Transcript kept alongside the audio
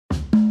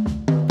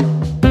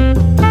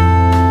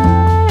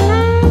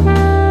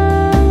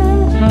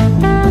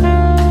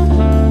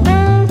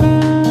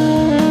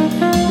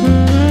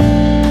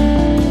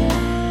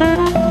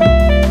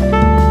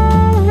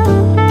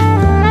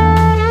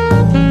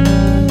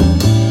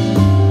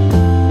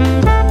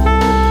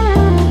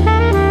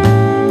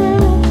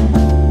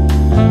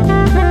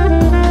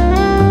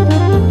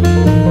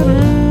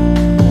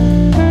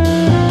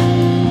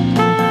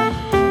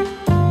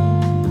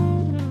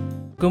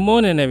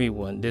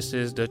This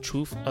is the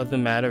Truth of the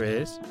Matter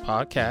Is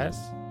podcast,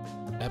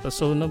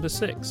 episode number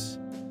 6.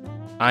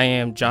 I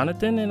am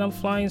Johnathan and I'm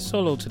flying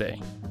solo today.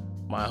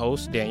 My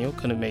host, Daniel,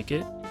 couldn't make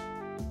it.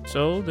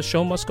 So the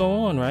show must go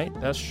on, right?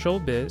 That's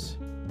showbiz.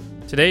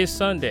 Today is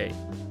Sunday,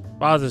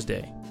 Father's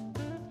Day.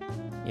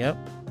 Yep,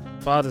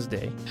 Father's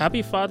Day.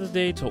 Happy Father's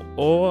Day to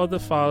all the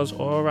fathers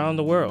all around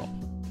the world.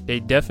 They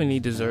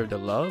definitely deserve the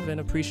love and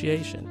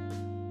appreciation.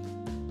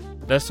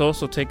 Let's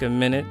also take a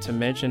minute to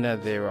mention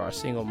that there are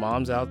single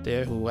moms out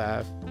there who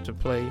have to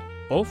play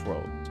both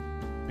roles,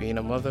 being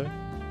a mother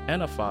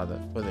and a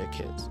father for their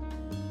kids.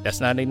 That's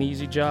not an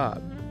easy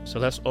job, so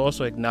let's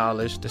also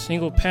acknowledge the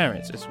single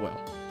parents as well.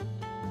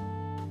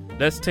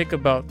 Let's take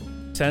about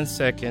 10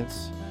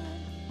 seconds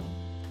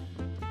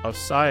of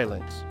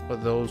silence for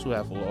those who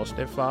have lost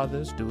their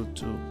fathers due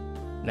to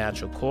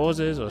natural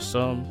causes or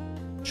some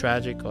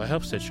tragic or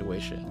health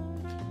situation.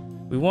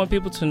 We want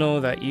people to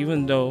know that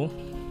even though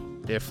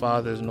their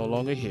father is no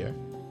longer here,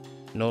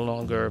 no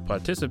longer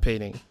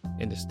participating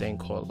in this thing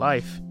called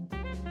life,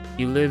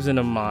 he lives in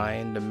the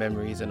mind, the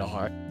memories, and the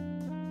heart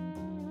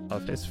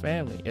of his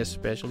family,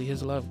 especially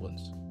his loved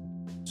ones.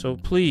 So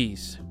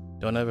please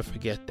don't ever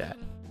forget that.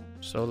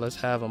 So let's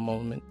have a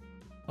moment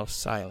of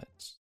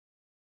silence.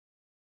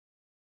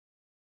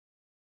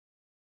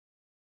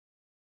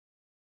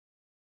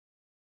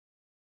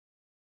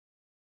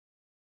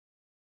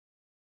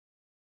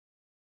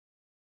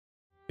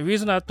 The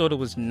reason I thought it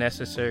was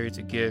necessary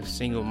to give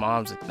single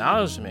moms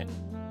acknowledgement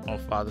on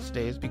Father's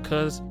Day is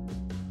because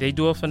they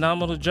do a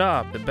phenomenal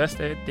job, the best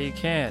that they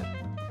can,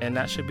 and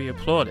that should be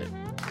applauded.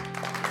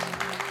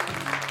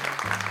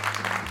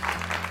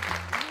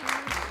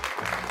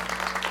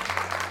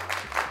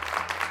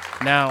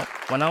 Now,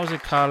 when I was in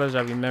college,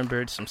 I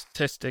remembered some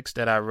statistics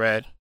that I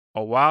read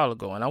a while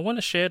ago, and I want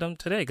to share them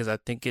today because I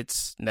think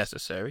it's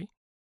necessary.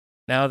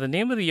 Now, the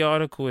name of the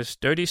article is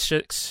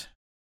 36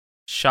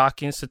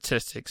 Shocking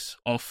Statistics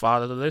on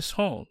Fatherless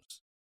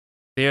Homes.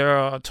 There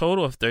are a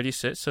total of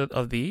 36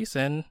 of these,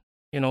 and,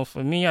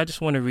 for me, I just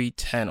want to read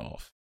 10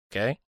 off,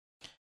 okay?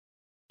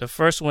 The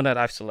first one that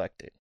I've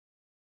selected.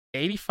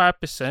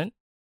 85%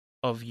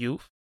 of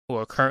youth who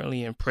are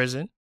currently in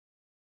prison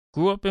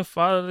grew up in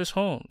fatherless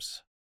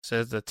homes,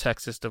 says the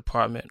Texas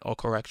Department of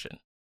Correction.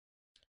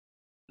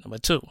 Number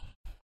 2.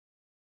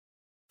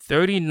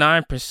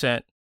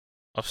 39%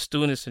 of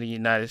students in the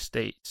United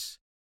States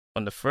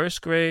from the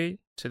first grade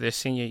to their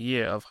senior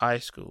year of high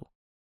school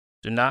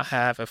do not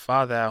have a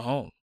father at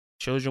home.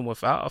 Children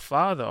without a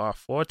father are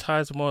 4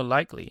 times more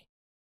likely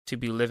to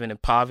be living in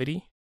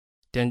poverty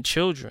than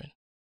children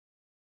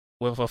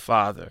with a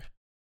father.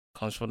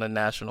 Comes from the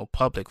National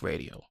Public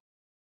Radio.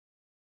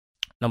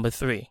 Number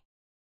 3.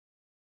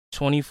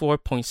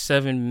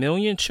 24.7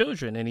 million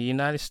children in the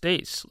United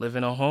States live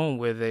in a home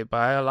where their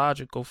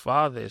biological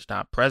father is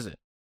not present.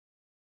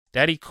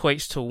 That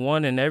equates to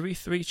 1 in every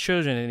 3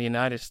 children in the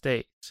United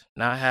States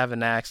not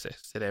having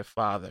access to their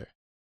father.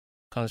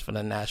 Comes from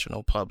the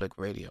National Public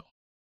Radio.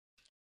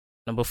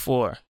 Number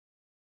 4.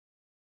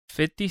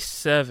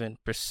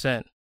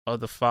 57% of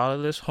the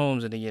fatherless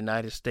homes in the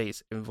United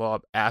States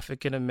involve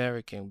African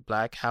American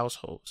Black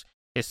households.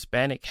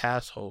 Hispanic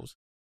households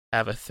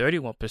have a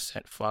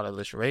 31%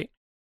 fatherless rate,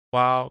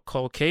 while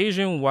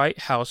Caucasian white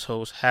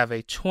households have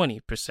a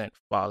 20%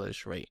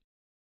 fatherless rate.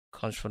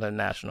 Comes from the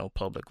National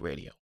Public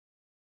Radio.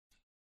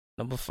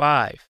 Number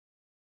 5.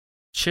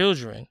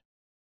 Children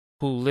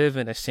who live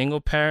in a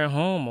single-parent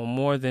home are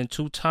more than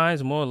 2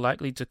 times more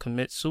likely to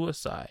commit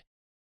suicide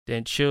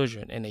than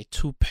children in a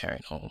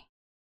 2-parent home.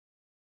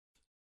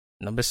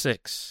 Number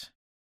 6.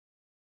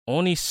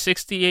 Only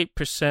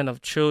 68%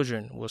 of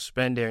children will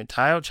spend their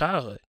entire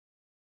childhood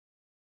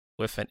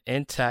with an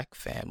intact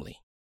family.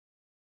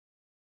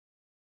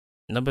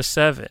 Number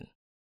 7.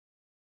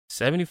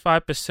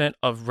 75%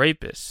 of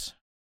rapists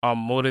are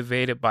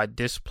motivated by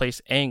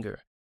displaced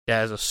anger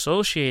that is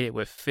associated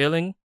with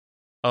feeling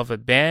of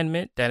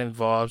abandonment that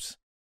involves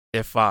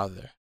their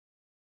father.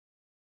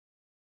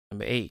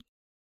 Number 8.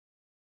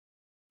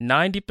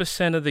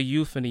 90% of the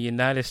youth in the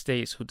United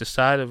States who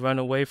decide to run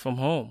away from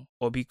home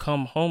or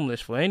become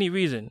homeless for any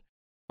reason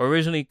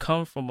originally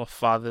come from a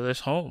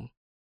fatherless home.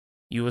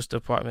 U.S.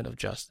 Department of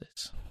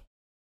Justice.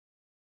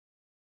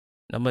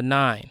 Number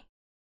 9.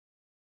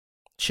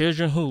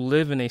 Children who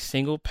live in a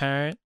single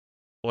parent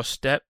or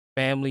step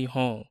family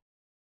home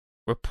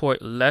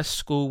report less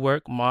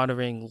schoolwork,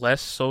 monitoring,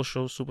 less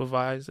social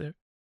supervisor,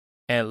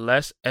 and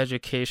less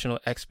educational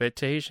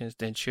expectations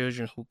than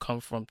children who come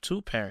from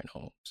 2-parent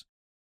homes.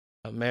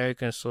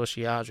 American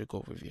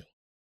Sociological Review.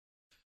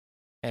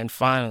 And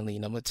finally,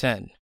 number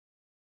 10.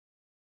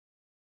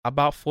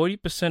 About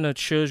 40% of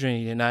children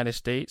in the United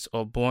States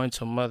are born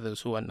to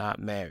mothers who are not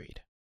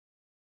married.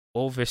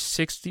 Over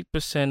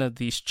 60% of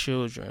these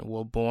children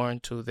were born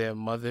to their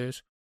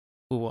mothers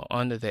who were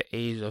under the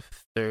age of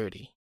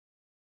 30.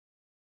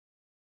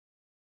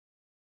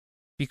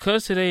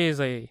 Because today is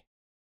a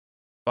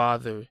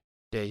Father's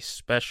Day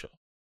special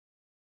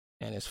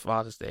and it's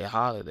Father's Day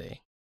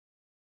holiday,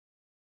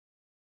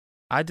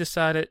 I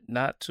decided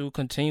not to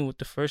continue with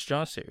the First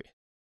John series.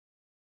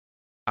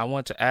 I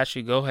want to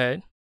actually go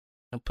ahead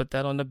and put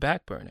that on the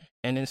back burner.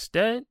 And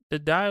instead, the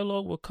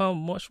dialogue will come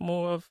much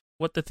more of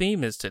what the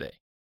theme is today.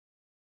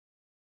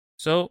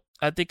 So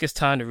I think it's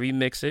time to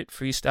remix it,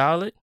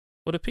 freestyle it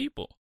for the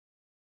people.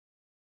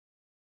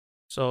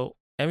 So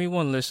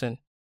everyone listen,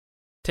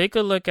 take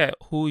a look at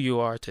who you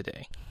are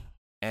today.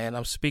 And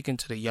I'm speaking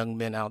to the young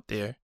men out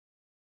there,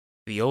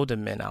 the older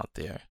men out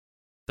there,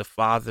 the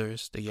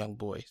fathers, the young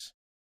boys.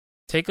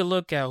 Take a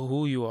look at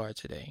who you are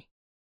today.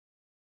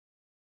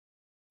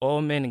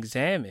 All men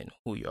examine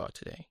who you are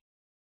today.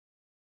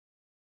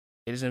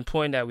 It is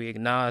important that we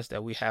acknowledge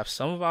that we have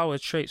some of our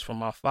traits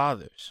from our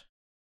fathers.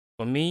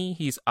 For me,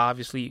 he's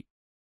obviously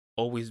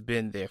always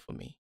been there for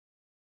me.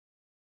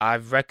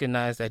 I've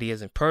recognized that he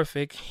isn't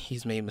perfect.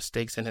 He's made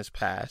mistakes in his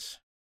past.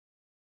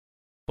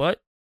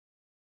 But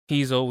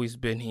he's always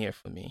been here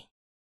for me.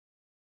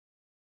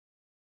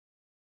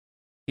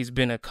 He's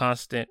been a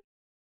constant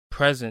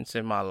presence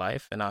in my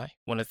life, and I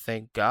want to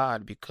thank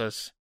God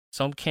because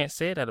some can't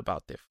say that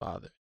about their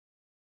father.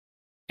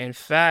 In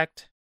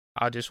fact,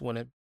 I just want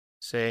to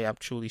say I'm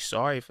truly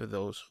sorry for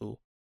those who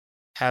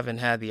haven't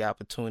had the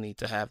opportunity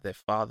to have their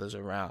fathers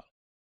around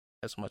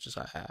as much as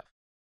I have.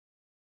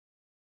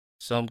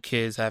 Some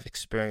kids have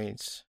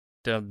experienced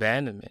the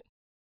abandonment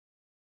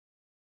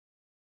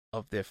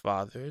of their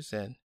fathers,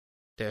 and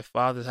their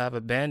fathers have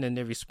abandoned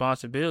their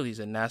responsibilities,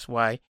 and that's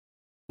why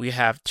we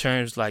have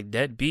terms like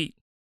deadbeat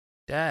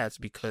dads,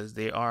 because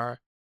they are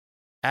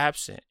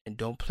absent and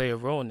don't play a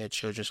role in their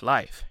children's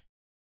life.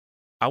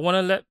 I want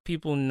to let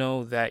people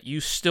know that you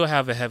still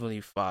have a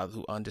Heavenly Father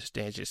who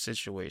understands your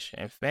situation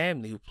and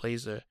family who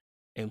plays an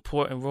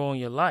important role in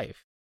your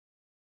life.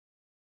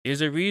 There's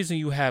a reason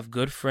you have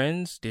good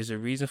friends. There's a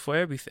reason for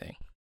everything.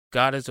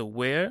 God is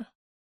aware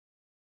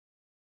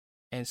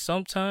and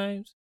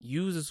sometimes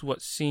uses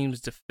what seems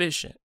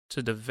deficient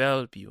to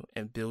develop you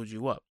and build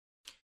you up.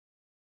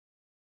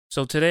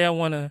 So today I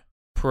want to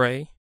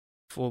pray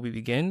before we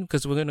begin,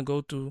 because we're going to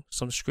go through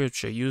some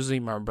scripture. Usually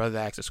my brother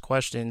asks us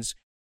questions.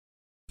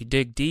 We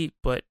dig deep,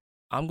 but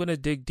I'm going to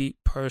dig deep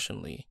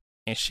personally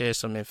and share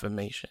some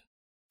information.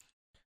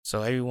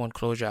 So everyone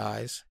close your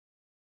eyes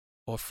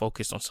or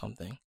focus on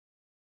something.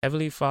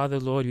 Heavenly Father,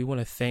 Lord, we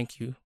want to thank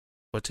you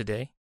for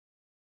today.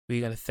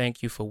 We're going to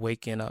thank you for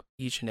waking up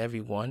each and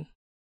every one,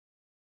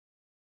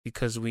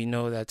 because we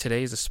know that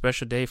today is a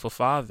special day for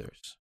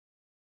fathers.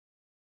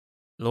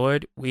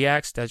 Lord, we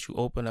ask that you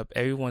open up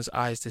everyone's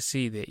eyes to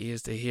see, their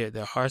ears to hear,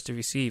 their hearts to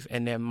receive,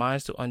 and their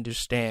minds to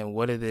understand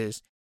what it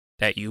is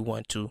that you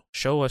want to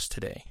show us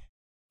today.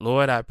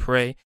 Lord, I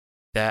pray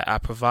that I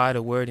provide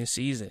a word in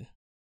season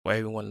for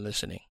everyone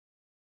listening.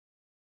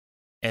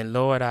 And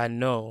Lord, I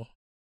know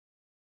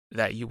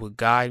that you will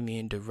guide me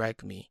and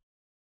direct me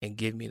and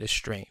give me the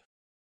strength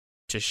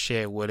to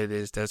share what it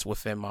is that's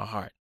within my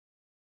heart.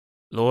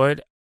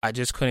 Lord, I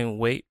just couldn't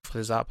wait for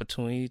this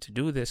opportunity to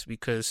do this,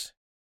 because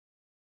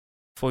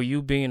for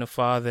you being a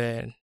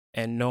father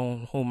and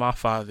knowing who my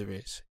father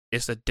is,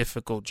 it's a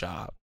difficult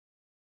job.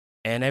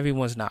 And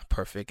everyone's not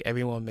perfect.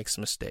 Everyone makes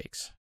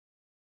mistakes.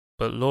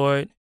 But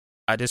Lord,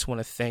 I just want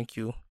to thank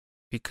you,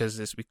 because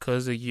it's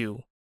because of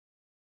you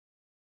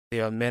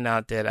there are men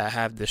out there that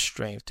have the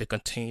strength to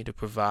continue to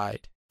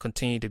provide,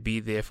 continue to be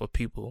there for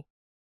people,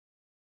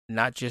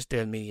 not just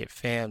their immediate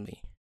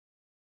family,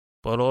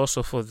 but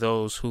also for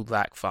those who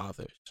lack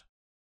fathers.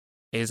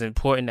 It is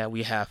important that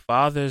we have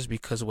fathers,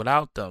 because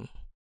without them,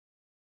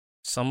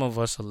 some of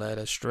us are led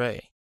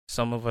astray.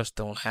 Some of us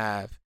don't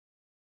have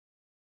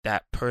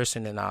that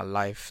person in our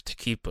life to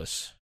keep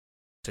us,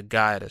 to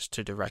guide us,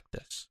 to direct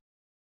us.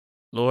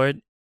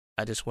 Lord,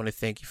 I just want to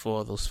thank you for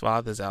all those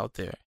fathers out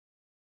there.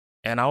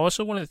 And I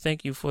also want to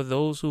thank you for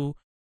those who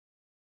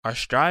are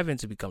striving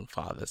to become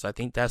fathers. I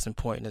think that's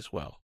important as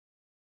well.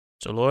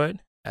 So Lord,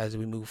 as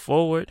we move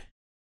forward,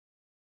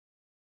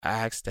 I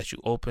ask that you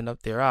open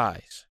up their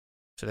eyes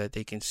so that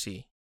they can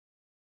see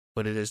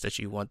what it is that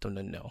you want them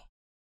to know.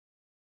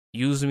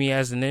 Use me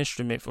as an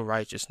instrument for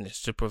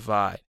righteousness to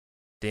provide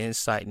the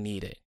insight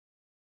needed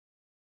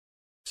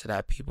so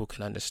that people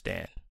can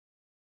understand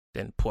the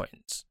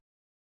importance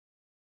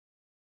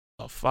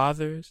of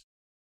fathers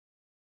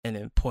and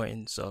the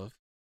importance of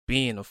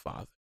being a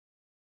father.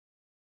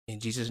 In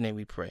Jesus' name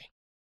we pray.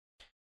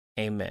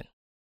 Amen.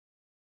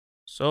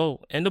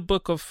 So, in the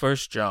book of 1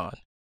 John,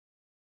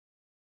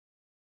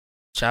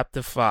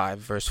 chapter 5,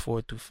 verse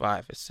 4 through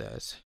 5, it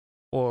says,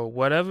 "For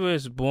whatever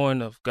is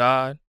born of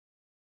God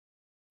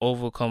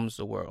overcomes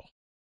the world."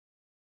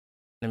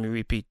 Let me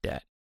repeat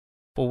that.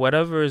 For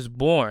whatever is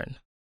born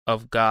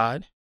of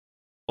God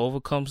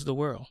overcomes the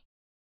world.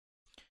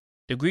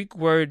 The Greek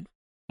word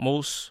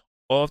most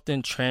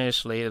often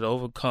translated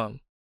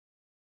overcome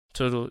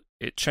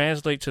it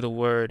translates to the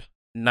word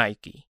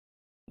Nike,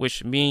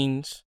 which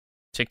means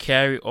to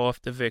carry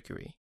off the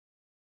victory.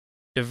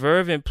 The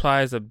verb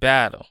implies a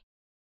battle,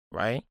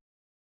 right?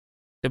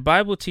 The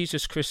Bible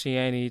teaches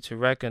Christianity to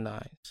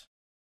recognize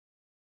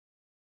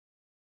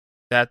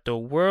that the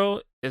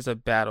world is a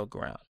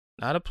battleground,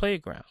 not a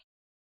playground.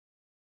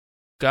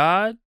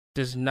 God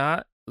does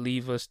not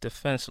leave us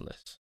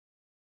defenseless.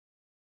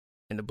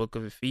 in the book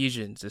of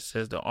Ephesians, it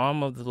says the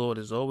arm of the Lord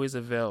is always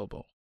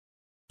available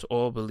to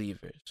all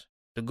believers.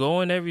 The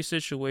goal in every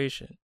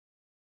situation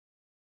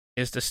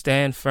is to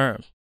stand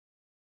firm.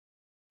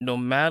 No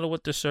matter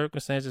what the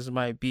circumstances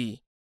might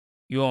be,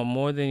 you are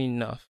more than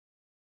enough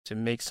to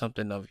make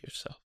something of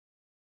yourself.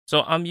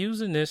 So I'm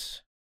using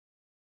this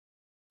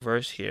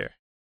verse here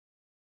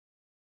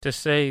to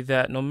say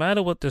that no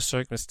matter what the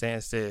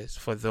circumstance is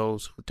for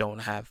those who don't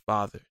have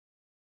fathers,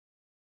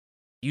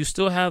 you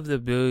still have the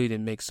ability to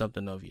make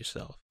something of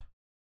yourself.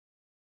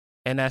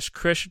 And as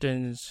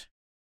Christians,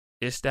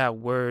 it's that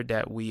word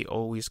that we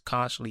always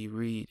constantly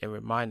read and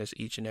remind us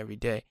each and every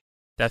day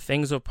that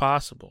things are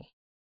possible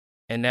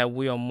and that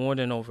we are more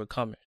than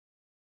overcomers.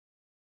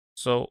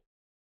 So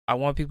I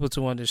want people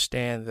to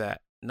understand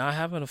that not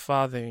having a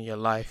father in your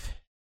life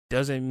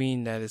doesn't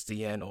mean that it's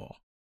the end all.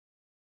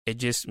 It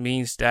just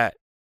means that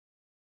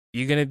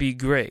you're going to be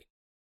great.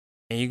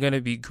 And you're going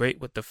to be great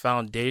with the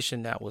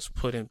foundation that was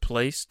put in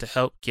place to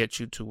help get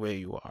you to where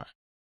you are.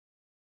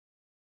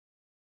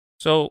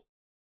 So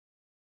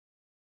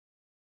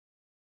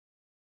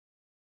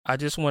I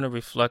just want to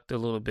reflect a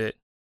little bit.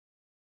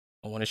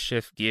 I want to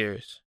shift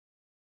gears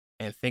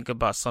and think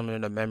about some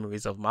of the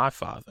memories of my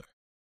father.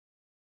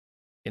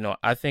 You know,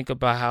 I think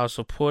about how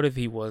supportive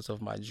he was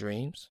of my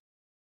dreams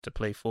to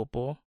play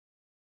football.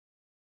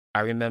 I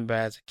remember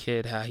as a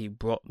kid how he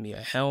brought me a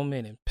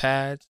helmet and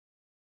pads,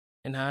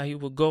 and how he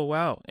would go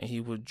out and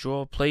he would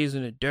draw plays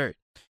in the dirt,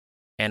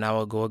 and I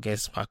would go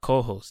against my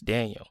co-host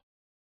Daniel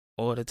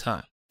all the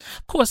time.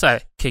 Of course,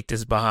 I kicked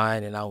his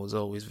behind and I was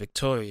always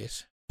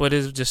victorious, but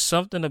it's just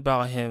something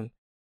about him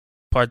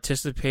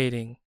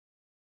participating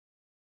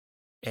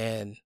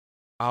in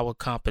our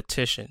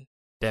competition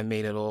that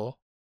made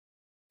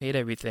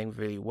everything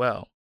really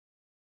well.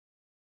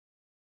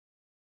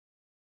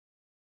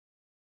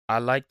 I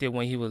liked it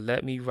when he would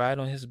let me ride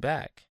on his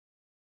back,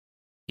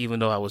 even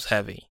though I was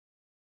heavy.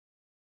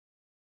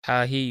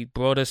 How he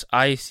brought us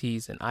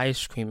ices and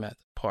ice cream at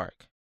the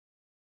park.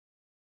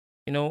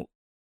 You know,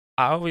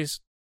 I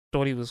always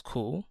thought he was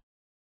cool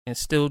and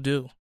still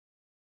do.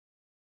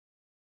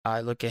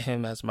 I look at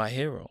him as my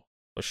hero,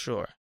 for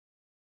sure.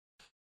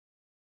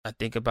 I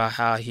think about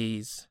how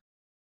he's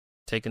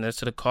taken us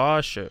to the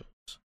car shows,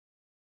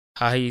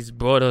 how he's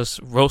brought us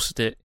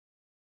roasted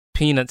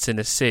peanuts in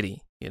the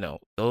city. You know,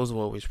 those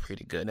were always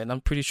pretty good. And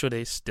I'm pretty sure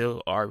they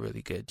still are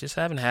really good. Just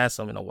haven't had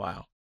some in a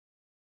while.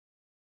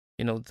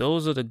 You know,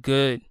 those are the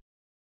good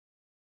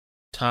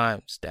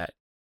times that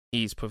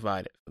he's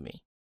provided for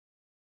me.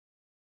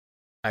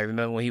 I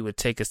remember when he would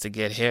take us to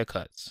get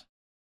haircuts.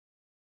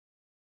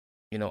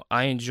 You know,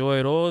 I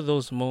enjoyed all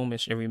those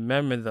moments and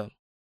remember them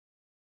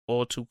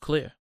all too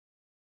clear.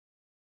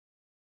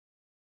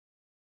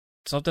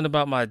 Something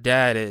about my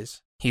dad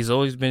is he's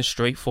always been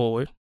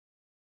straightforward,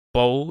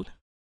 bold,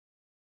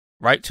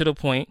 right to the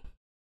point.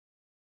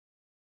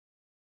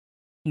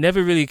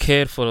 Never really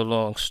cared for the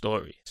long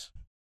stories.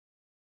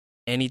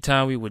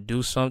 Anytime we would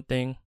do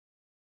something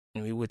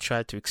and we would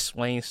try to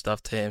explain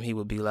stuff to him, he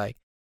would be like,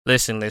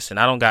 listen,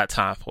 I don't got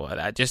time for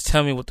that. Just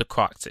tell me what the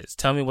crux is.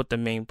 Tell me what the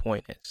main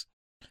point is.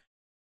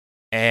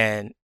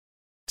 And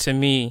to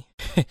me,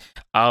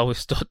 I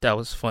always thought that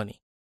was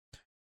funny.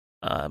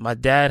 My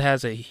dad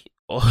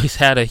always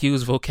had a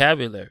huge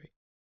vocabulary.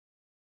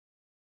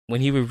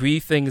 When he would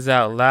read things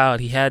out loud,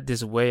 he had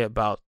this way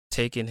about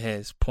taking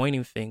his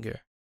pointing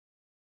finger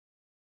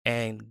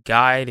and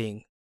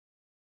guiding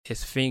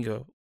his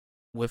finger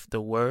with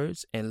the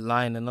words and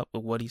lining up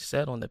with what he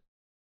said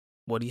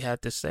what he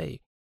had to say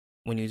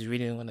when he was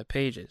reading on the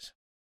pages.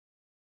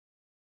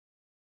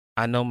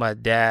 I know my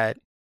dad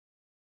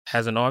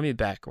has an army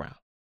background.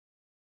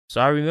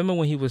 So I remember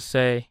when he would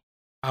say,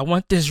 I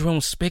want this room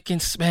spick and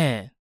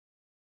span.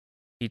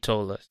 He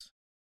told us,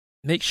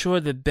 make sure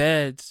the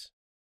beds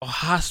are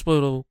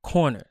hospital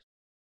corners.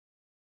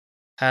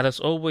 Had us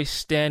always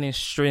standing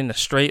straight in a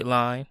straight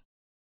line,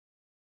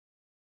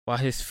 while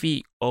his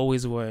feet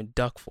always were in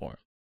duck form.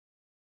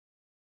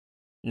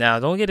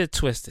 Now, don't get it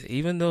twisted.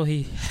 Even though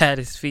he had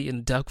his feet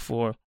in duck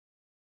form,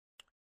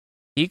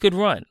 he could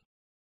run,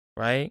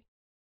 right?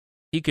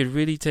 He could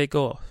really take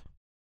off.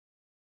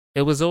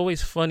 It was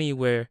always funny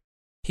where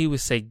he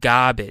would say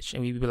garbage,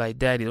 and we'd be like,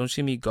 Daddy, don't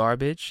you mean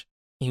garbage?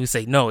 And he would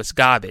say, no, it's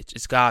garbage.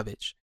 It's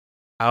garbage.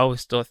 I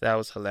always thought that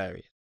was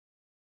hilarious.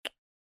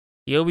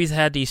 He always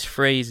had these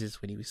phrases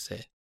when he would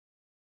say,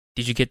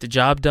 did you get the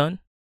job done?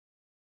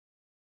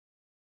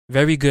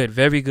 Very good,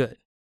 very good.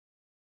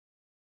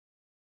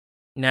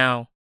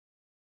 Now,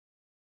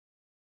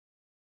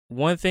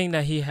 one thing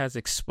that he has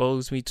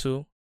exposed me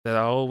to that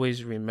I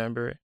always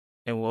remember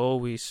and will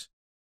always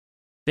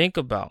think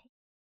about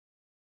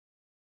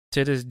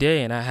to this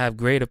day, and I have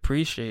great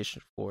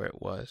appreciation for it,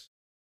 was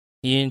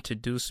he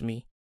introduced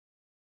me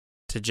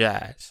to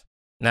jazz.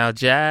 Now,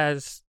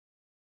 jazz,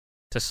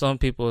 to some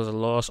people, is a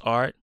lost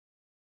art.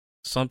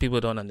 Some people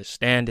don't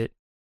understand it.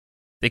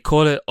 They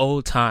call it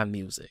old time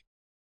music.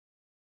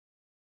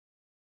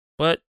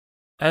 But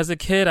as a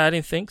kid, I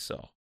didn't think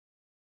so,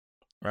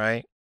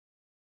 right?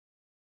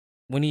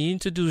 when he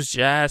introduced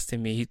jazz to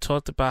me, he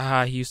talked about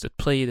how he used to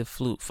play the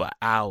flute for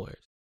hours.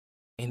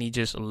 And he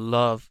just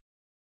loved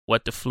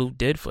what the flute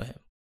did for him.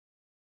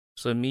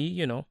 So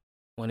me,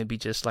 want to be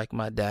just like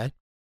my dad.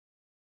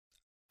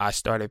 I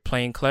started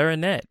playing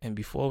clarinet. And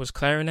before it was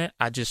clarinet,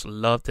 I just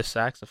loved the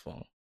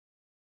saxophone.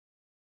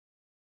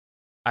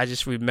 I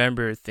just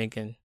remember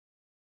thinking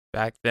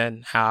back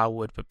then how I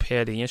would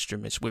prepare the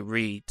instruments with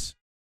reeds.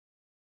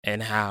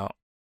 And how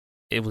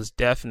it was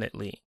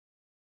definitely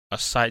a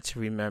sight to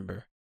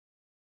remember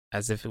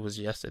as if it was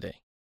yesterday.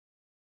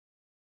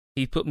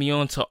 He put me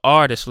on to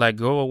artists like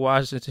Grover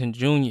Washington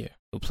Jr.,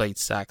 who played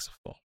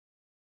saxophone.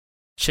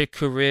 Chick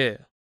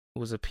Corea,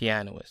 who was a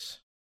pianist.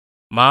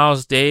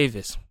 Miles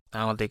Davis.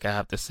 I don't think I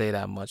have to say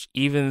that much.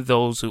 Even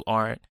those who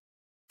aren't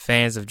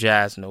fans of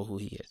jazz know who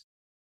he is.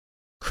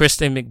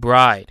 Kristen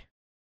McBride.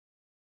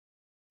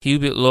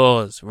 Hubert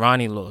Laws,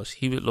 Ronnie Laws.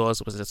 Hubert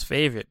Laws was his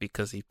favorite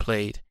because he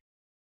played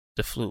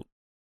the flute.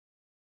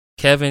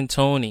 Kevin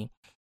Toney.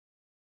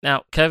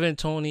 Now, Kevin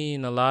Toney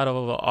and a lot of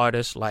other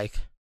artists like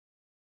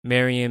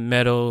Marion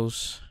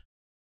Meadows,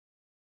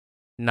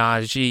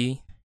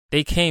 Najee,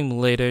 they came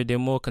later. They're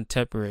more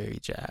contemporary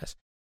jazz.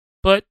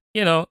 But,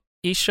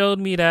 he showed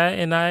me that,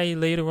 and I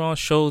later on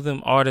showed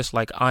them artists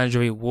like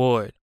Andre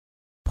Ward,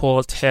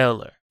 Paul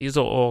Taylor. These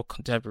are all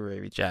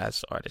contemporary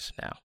jazz artists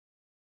now,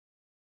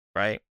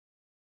 right?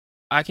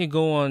 I can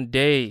go on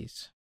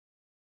days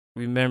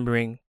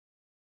remembering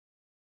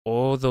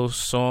all those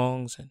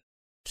songs and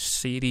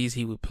CDs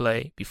he would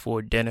play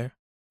before dinner,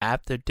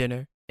 after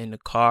dinner, in the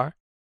car.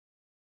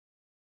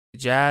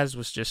 Jazz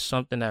was just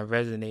something that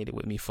resonated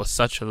with me for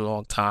such a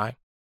long time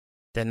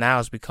that now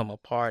it's become a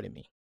part of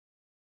me.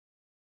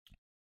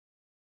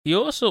 He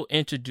also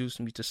introduced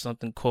me to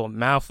something called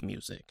mouth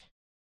music,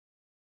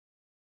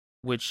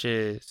 which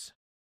is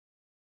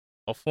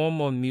a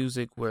form of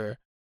music where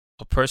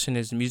a person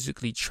is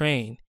musically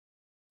trained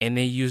and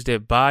they use their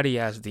body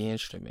as the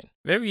instrument.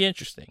 Very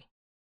interesting.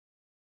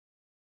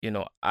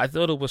 I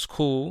thought it was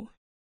cool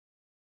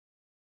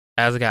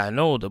as I got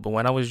older, but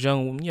when I was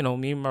young, me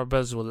and my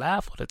brothers would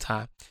laugh all the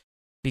time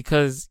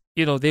because,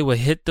 they would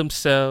hit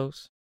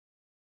themselves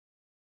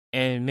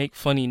and make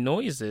funny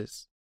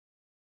noises.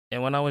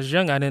 And when I was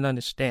young, I didn't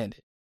understand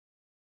it.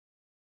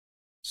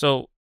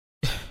 So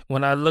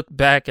when I look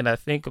back and I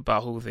think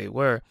about who they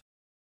were,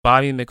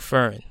 Bobby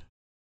McFerrin.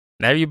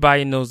 Now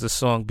everybody knows the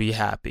song Be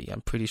Happy.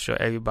 I'm pretty sure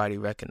everybody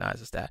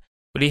recognizes that.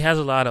 But he has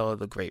a lot of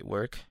other great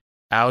work.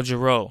 Al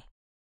Jarreau,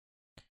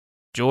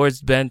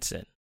 George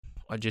Benson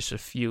are just a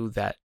few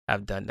that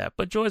have done that.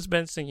 But George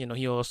Benson,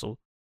 he also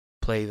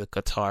played the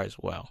guitar as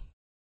well.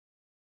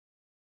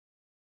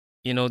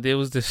 There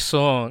was this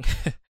song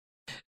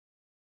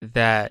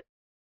that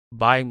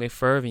Bobby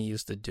McFerrin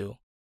used to do.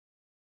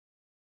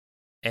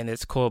 And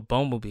it's called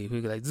Bumblebee.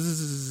 We go like,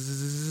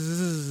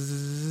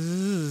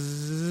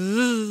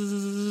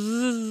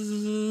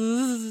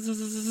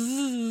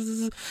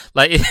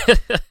 like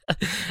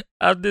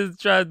I'm just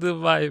trying to do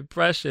my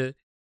impression,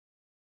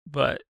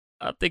 but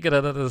I'm thinking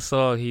of another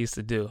song he used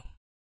to do.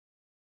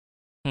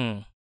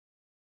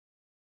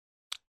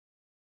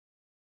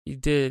 He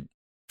did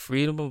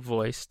Freedom of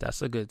Voice.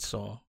 That's a good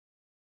song.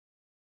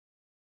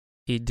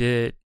 He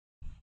did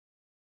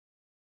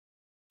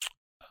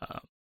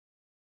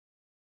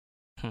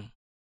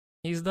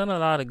He's done a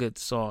lot of good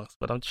songs,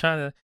 but I'm trying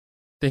to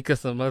think of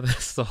some other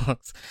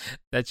songs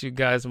that you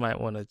guys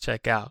might want to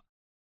check out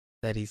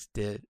that he's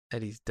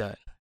done.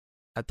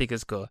 I think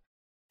it's called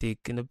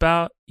Thinking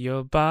About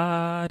Your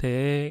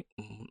Body.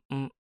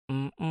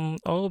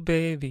 Oh,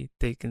 baby,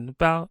 thinking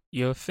about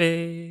your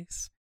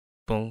face.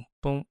 Boom,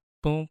 boom,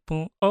 boom,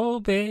 boom. Oh,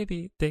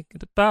 baby,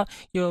 thinking about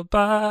your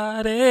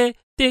body.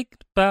 Thinking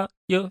about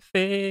your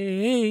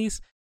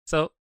face.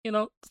 So,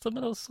 some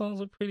of those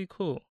songs are pretty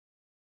cool.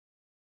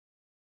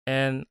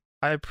 And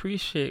I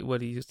appreciate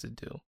what he used to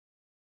do,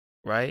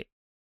 right?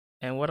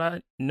 And what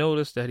I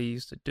noticed that he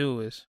used to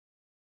do is,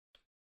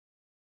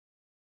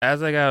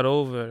 as I got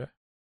older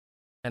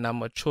and I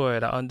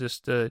matured, I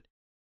understood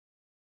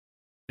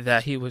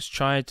that he was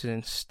trying to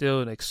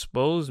instill and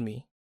expose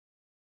me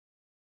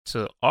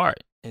to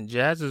art. And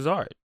jazz is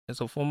art. It's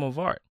a form of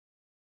art.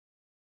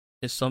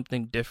 It's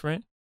something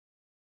different.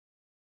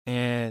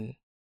 And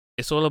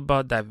it's all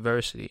about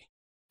diversity.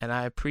 And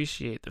I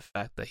appreciate the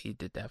fact that he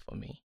did that for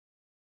me.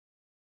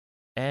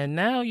 And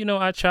now,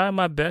 I try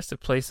my best to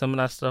play some of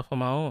that stuff on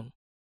my own.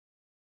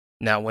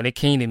 Now, when it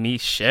came to me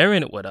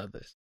sharing it with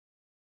others,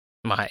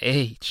 my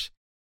age,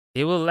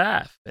 they will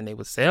laugh and they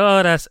would say,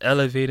 oh, that's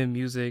elevator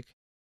music.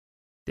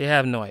 They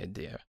have no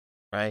idea,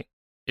 right?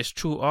 It's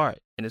true art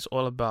and it's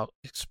all about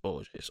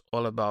exposure. It's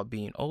all about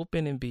being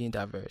open and being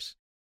diverse,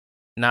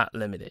 not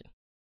limited.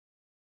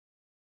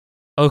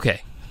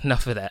 Okay,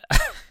 enough of that.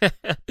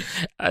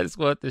 I just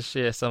wanted to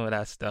share some of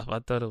that stuff. I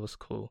thought it was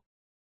cool.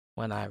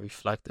 When I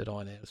reflected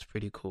on it, it was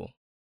pretty cool.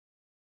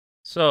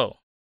 So,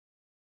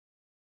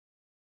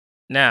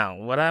 now,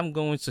 what I'm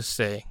going to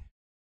say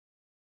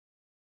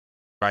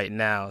right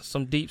now,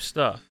 some deep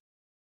stuff.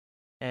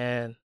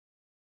 And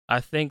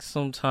I think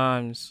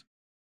sometimes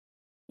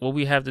what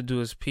we have to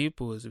do as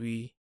people is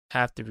we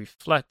have to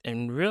reflect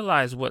and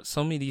realize what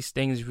some of these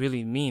things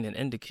really mean and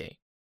indicate.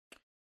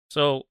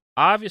 So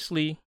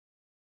obviously,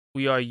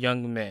 we are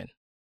young men,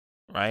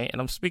 right?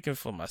 And I'm speaking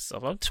for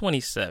myself. I'm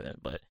 27,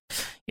 but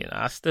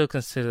I still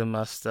consider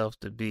myself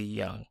to be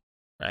young,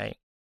 right?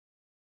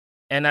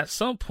 And at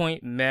some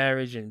point,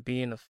 marriage and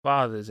being a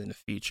father is in the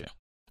future,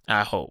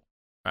 I hope,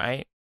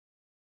 right?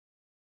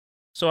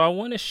 So I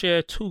want to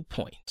share 2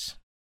 points.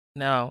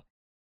 Now,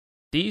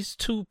 these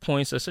 2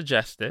 points are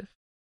suggestive,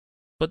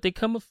 but they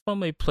come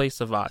from a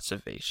place of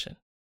observation.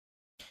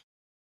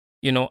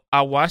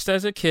 I watched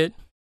as a kid,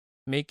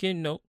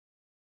 making note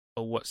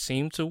of what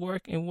seemed to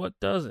work and what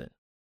doesn't.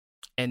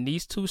 And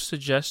these 2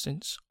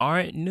 suggestions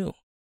aren't new,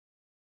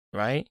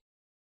 right?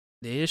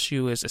 The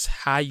issue is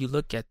how you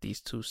look at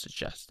these 2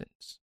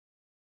 suggestions.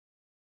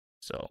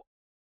 So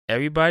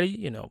everybody,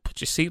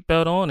 put your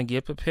seatbelt on and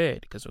get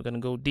prepared because we're going to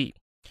go deep.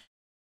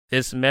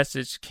 This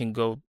message can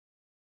go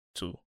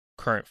to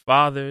current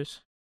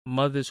fathers,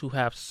 mothers who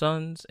have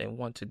sons and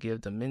want to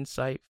give them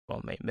insight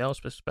from a male's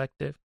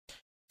perspective,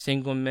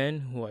 single men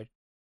who are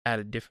at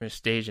a different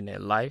stage in their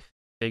life,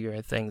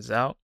 figuring things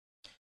out.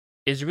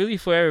 It's really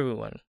for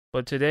everyone,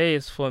 but today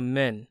it's for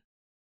men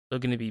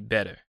looking to be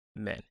better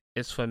men.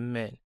 It's for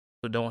men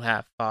who don't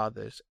have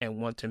fathers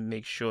and want to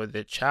make sure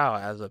their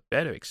child has a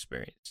better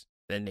experience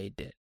than they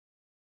did.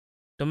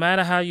 No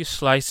matter how you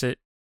slice it,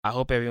 I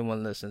hope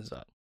everyone listens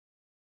up.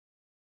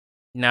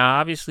 Now,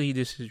 obviously,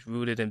 this is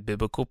rooted in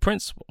biblical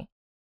principle.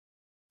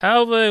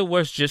 However, it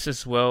works just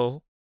as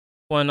well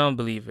for an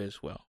unbeliever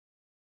as well.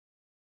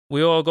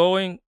 We are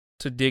going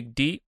to dig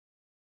deep,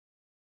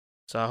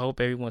 so I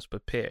hope everyone's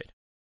prepared.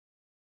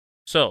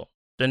 So,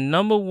 the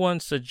number 1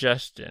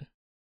 suggestion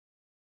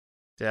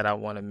that I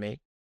want to make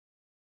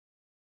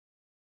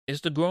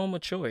is to grow in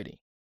maturity.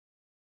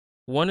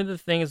 One of the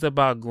things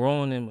about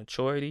growing in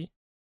maturity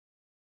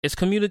is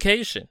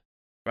communication,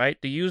 right?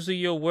 The use of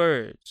your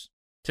words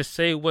to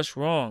say what's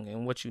wrong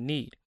and what you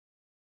need.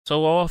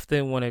 So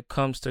often when it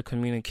comes to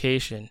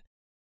communication,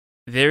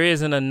 there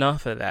isn't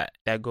enough of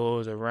that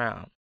goes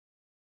around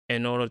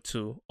in order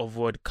to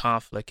avoid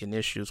conflict and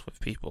issues with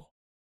people.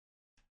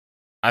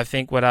 I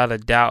think without a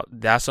doubt,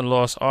 that's a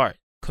lost art.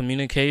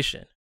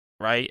 Communication,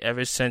 right?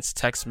 Ever since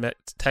text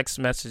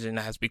messaging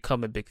has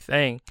become a big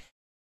thing,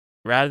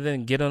 rather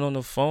than getting on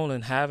the phone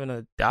and having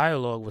a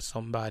dialogue with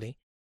somebody,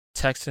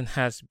 texting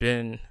has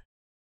been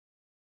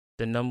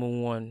the number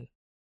 1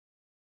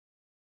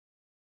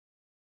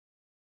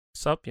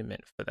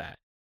 supplement for that.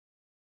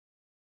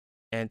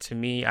 And to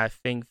me, I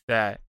think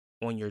that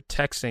when you're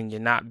texting,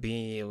 you're not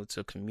being able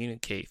to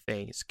communicate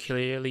things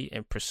clearly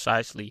and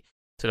precisely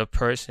to the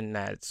person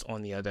that's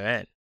on the other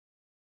end.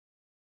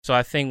 So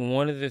I think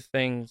one of the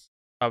things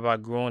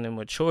about growing in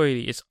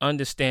maturity is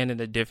understanding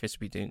the difference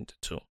between the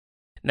 2.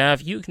 Now,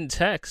 if you can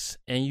text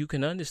and you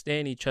can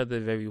understand each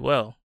other very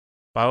well,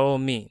 by all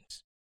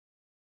means,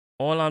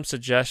 all I'm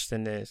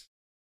suggesting is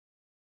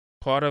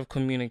part of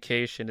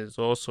communication is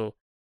also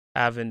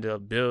having the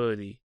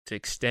ability to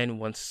extend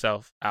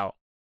oneself out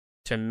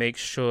to make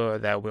sure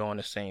that we're on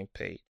the same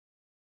page.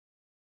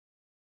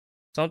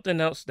 Something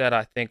else that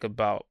I think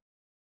about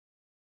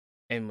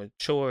in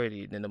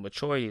maturity, in the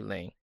maturity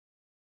lane,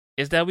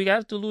 is that we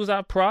got to lose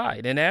our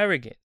pride and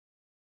arrogance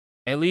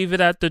and leave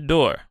it at the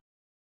door.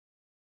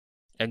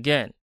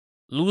 Again,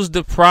 lose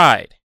the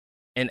pride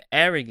and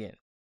arrogance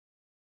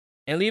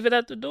and leave it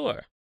at the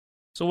door.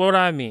 So what do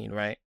I mean,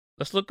 right?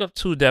 Let's look up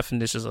 2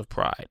 definitions of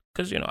pride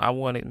because, I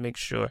want to make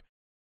sure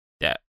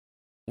that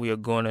we are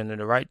going in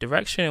the right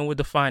direction and we're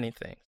defining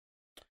things.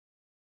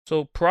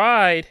 So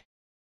pride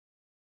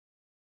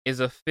is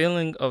a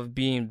feeling of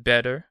being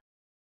better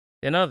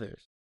than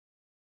others.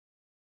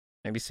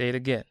 Let me say it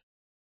again.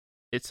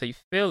 It's a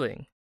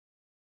feeling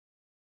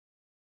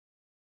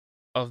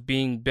of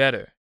being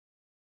better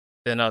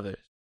than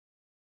others.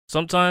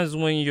 Sometimes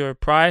when you're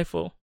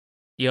prideful,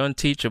 you're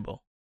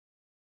unteachable.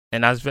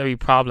 And that's very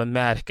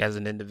problematic as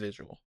an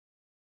individual.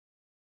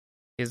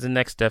 Here's the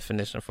next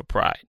definition for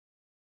pride.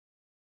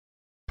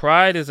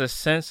 Pride is a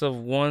sense of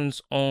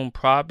one's own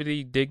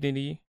property,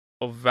 dignity,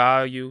 or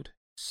valued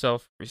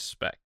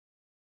self-respect.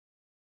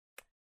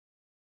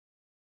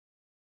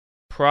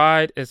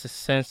 Pride is a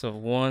sense of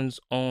one's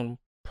own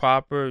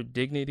proper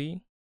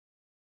dignity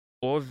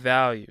or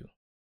value,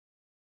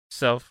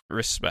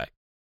 self-respect.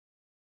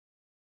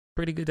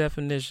 Pretty good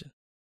definition.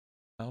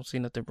 I don't see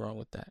nothing wrong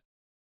with that.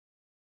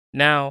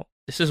 Now,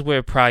 this is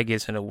where pride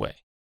gets in the way.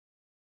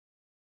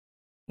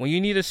 When you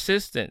need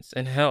assistance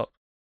and help,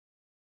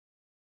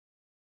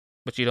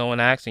 but you don't want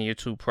to ask and you're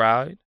too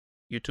proud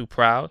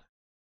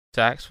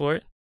to ask for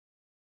it,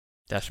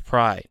 that's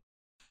pride.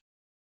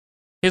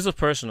 Here's a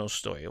personal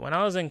story. When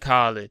I was in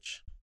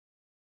college,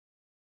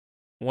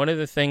 one of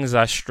the things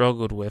I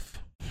struggled with,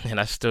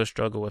 and I still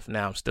struggle with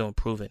now, I'm still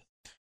improving,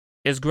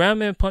 is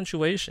grammar and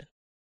punctuation.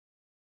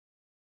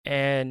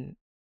 And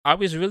I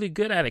was really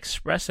good at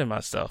expressing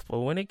myself,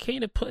 but when it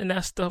came to putting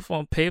that stuff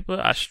on paper,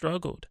 I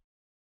struggled.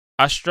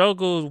 I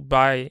struggled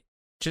by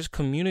just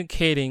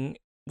communicating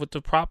with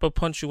the proper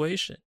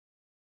punctuation.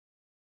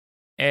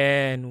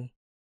 And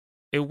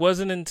it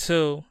wasn't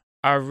until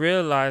I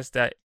realized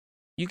that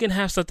you can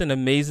have something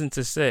amazing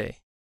to say,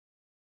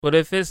 but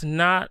if it's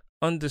not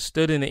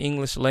understood in the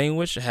English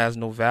language, it has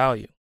no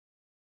value.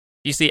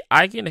 You see,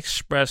 I can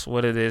express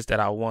what it is that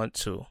I want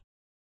to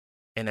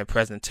in a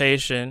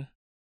presentation,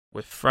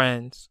 with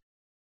friends,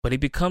 but it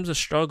becomes a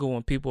struggle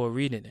when people are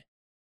reading it.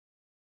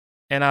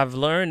 And I've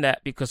learned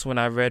that because when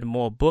I read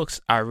more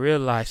books, I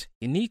realized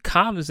you need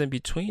commas in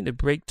between to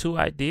break two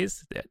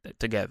ideas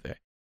together.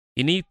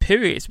 You need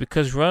periods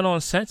because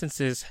run-on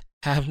sentences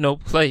have no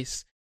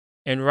place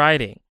in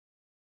writing,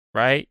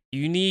 right?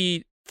 You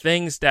need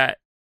things that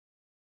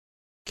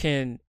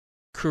can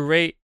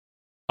create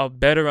a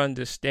better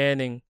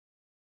understanding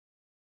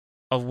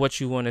of what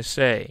you want to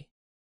say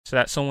so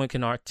that someone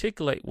can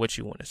articulate what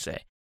you want to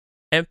say.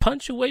 And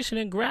punctuation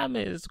and grammar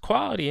is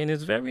quality and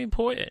it's very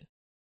important.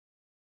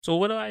 So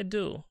what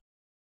do?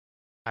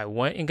 I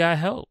went and got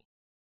help.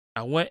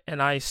 I went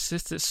and I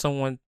assisted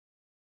someone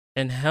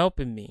in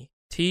helping me,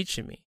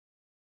 teaching me.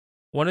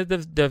 One of the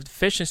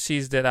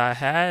deficiencies that I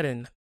had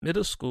in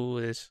middle school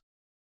is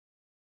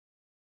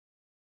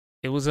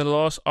it was a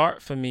lost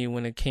art for me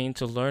when it came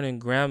to learning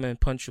grammar and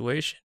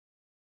punctuation.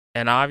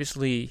 And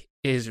obviously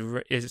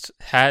is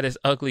had its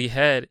ugly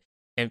head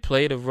and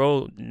played a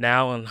role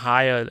now in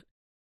higher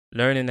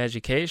learning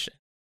education.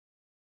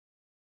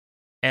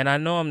 And I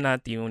know I'm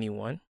not the only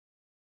one,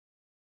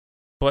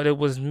 but it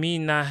was me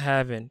not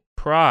having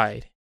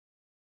pride,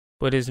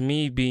 but it's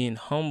me being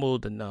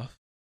humbled enough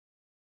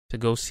to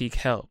go seek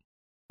help.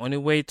 Only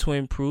way to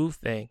improve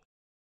things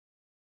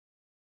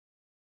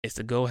is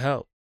to go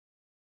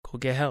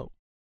get help.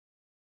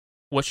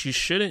 What you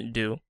shouldn't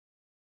do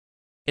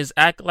is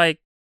act like,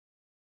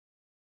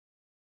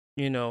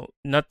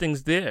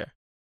 nothing's there.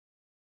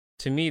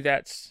 To me,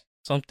 that's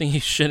something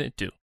you shouldn't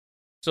do.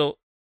 So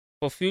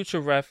for future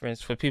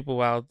reference for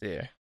people out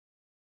there,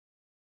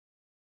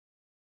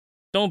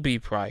 don't be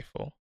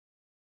prideful.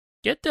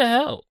 Get the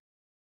help.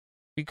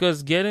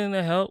 Because getting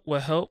the help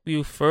will help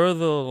you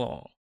further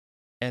along.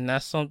 And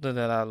that's something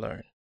that I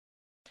learned.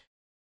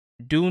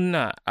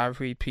 I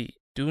repeat,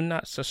 do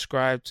not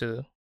subscribe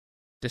to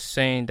the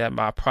saying that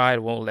my pride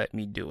won't let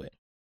me do it.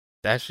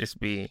 That's just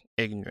being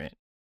ignorant.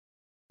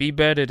 Be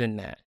better than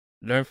that.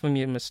 Learn from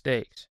your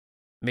mistakes.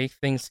 Make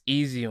things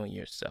easy on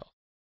yourself.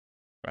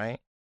 Right?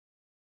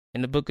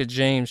 In the book of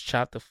James,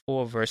 chapter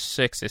 4, verse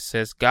 6, it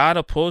says, God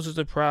opposes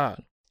the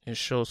proud and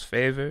shows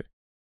favor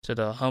to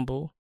the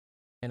humble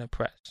and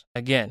oppressed.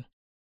 Again,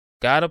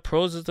 God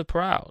opposes the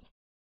proud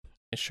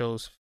and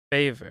shows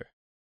favor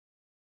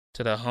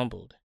to the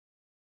humbled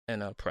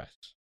and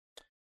oppressed.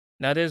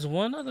 Now, there's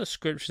one other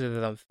scripture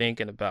that I'm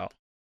thinking about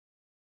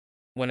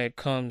when it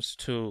comes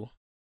to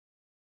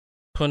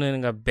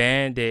putting a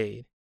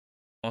Band-Aid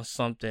on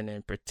something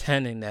and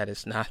pretending that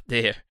it's not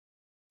there.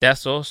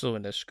 That's also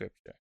in the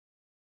scripture.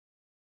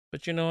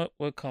 But you know what?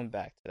 We'll come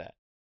back to that.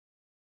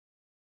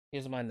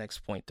 Here's my next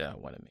point that I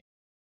want to make.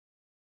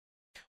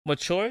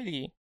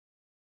 Maturity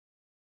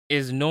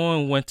is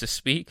knowing when to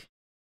speak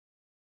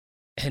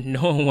and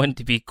knowing when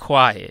to be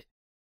quiet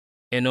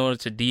in order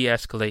to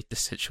de-escalate the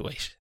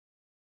situation.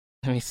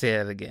 Let me say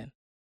that again.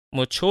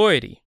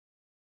 Maturity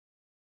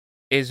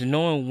is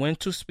knowing when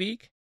to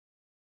speak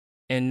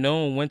and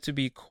knowing when to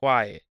be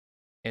quiet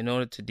in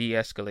order to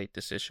de-escalate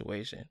the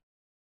situation.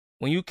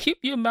 When you keep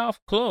your mouth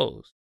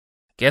closed,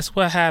 guess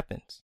what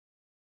happens?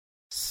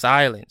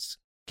 Silence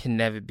can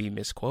never be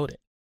misquoted.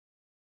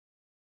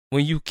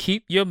 When you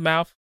keep your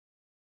mouth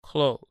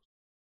closed,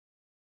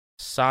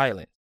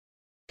 silence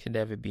can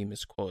never be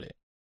misquoted.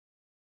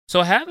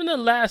 So having the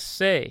last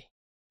say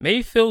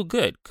may feel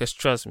good, because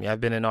trust me, I've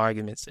been in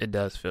arguments, it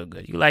does feel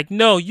good. You're like,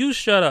 no, you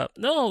shut up.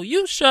 No,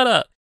 you shut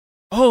up.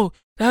 Oh,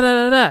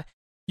 da.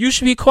 You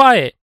should be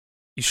quiet.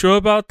 You sure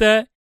about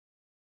that?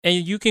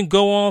 And you can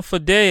go on for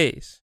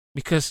days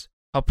because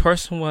a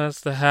person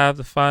wants to have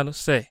the final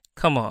say.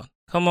 Come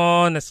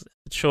on, that's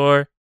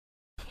mature.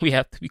 We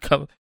have to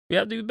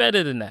be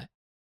better than that.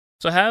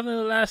 So having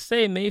the last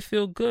say may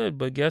feel good,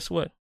 but guess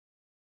what?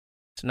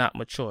 It's not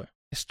mature.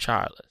 It's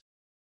childless.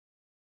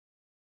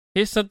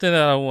 Here's something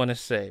that I want to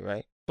say,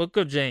 right? Book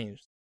of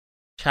James,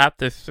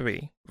 chapter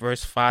 3,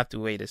 verse 5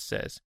 through 8, it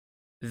says,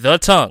 the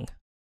tongue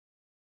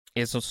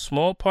is a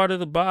small part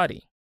of the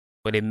body,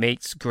 but it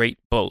makes great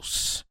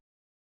boasts.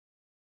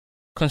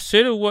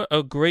 Consider what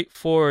a great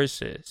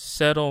forest is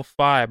set on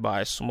fire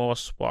by a small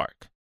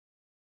spark.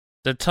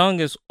 The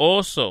tongue is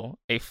also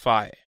a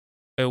fire,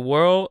 a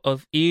world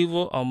of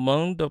evil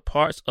among the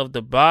parts of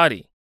the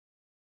body.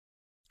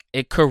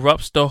 It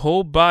corrupts the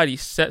whole body,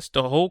 sets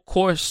the whole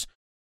course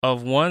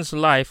of one's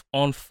life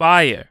on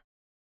fire,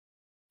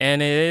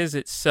 and it is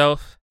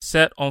itself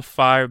set on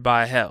fire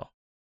by hell.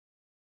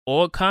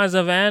 All kinds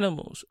of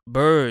animals,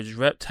 birds,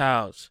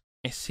 reptiles,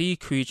 and sea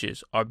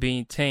creatures are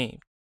being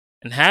tamed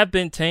and have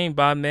been tamed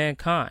by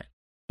mankind,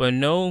 but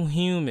no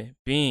human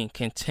being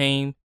can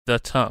tame the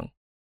tongue.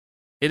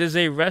 It is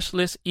a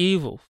restless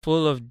evil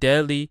full of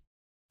deadly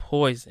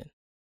poison.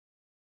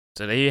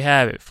 So there you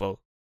have it,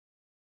 folks.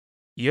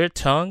 Your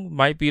tongue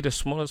might be the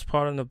smallest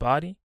part of the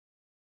body,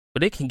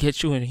 but it can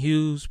get you in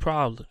huge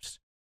problems.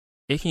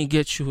 It can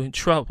get you in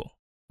trouble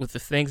with the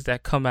things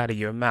that come out of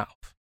your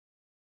mouth.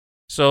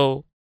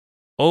 So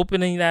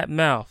opening that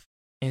mouth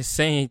and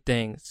saying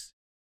things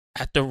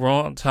at the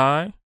wrong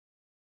time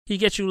can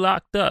get you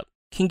locked up,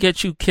 can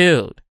get you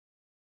killed,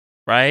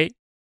 right?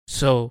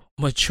 So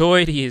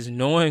maturity is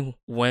knowing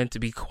when to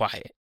be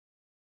quiet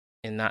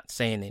and not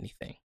saying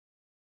anything.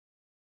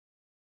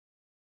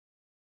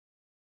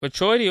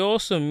 Maturity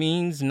also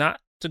means not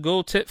to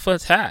go tit for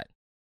tat.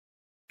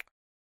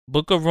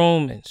 Book of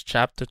Romans,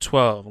 chapter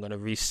 12, I'm going to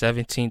read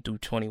 17 through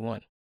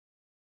 21.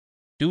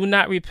 Do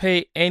not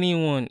repay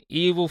anyone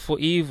evil for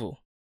evil.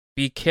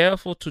 Be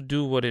careful to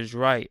do what is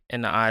right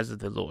in the eyes of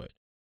the Lord,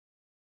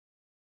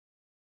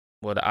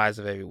 or the eyes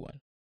of everyone.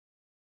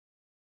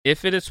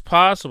 If it is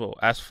possible,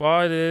 as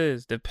far as it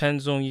is,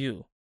 depends on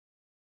you.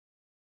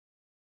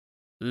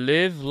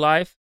 Live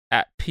life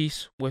at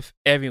peace with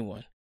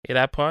everyone. Hear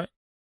that part?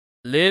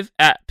 Live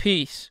at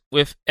peace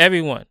with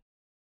everyone.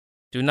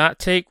 Do not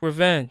take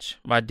revenge,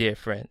 my dear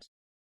friends,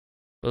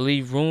 but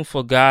leave room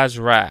for God's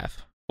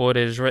wrath, for it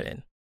is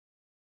written,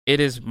 "It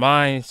is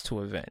mine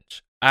to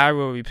avenge. I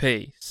will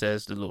repay,"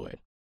 says the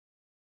Lord.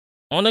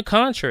 On the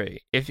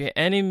contrary, if your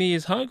enemy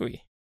is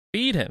hungry,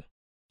 feed him.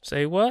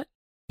 Say what?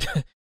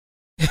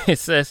 It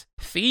says,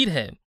 feed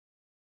him.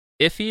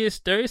 If he is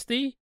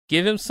thirsty,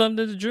 give him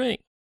something to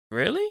drink.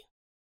 Really?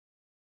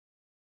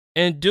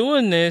 In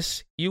doing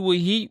this, you will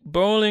heap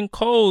boiling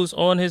coals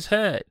on his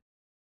head.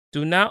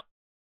 Do not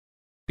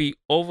be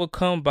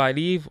overcome by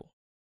evil,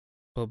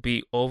 but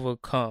be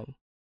overcome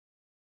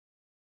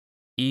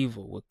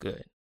evil with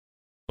good.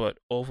 But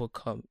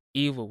overcome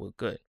evil with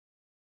good.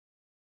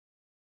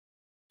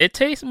 It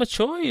takes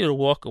maturity to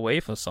walk away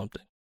from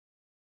something.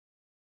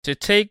 To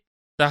take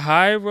the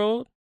high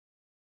road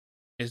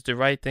is the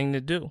right thing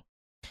to do.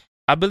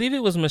 I believe it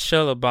was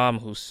Michelle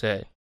Obama who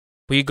said,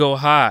 "We go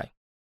high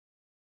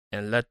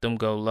and let them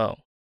go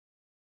low."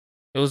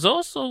 It was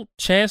also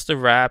Chance the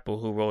Rapper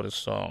who wrote a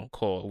song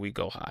called "We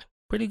Go High."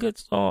 Pretty good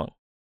song.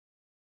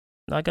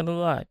 Not gonna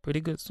lie, pretty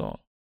good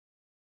song.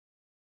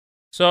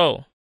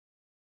 So,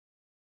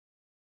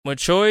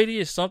 maturity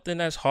is something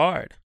that's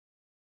hard.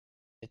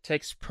 It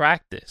takes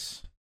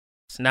practice.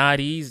 It's not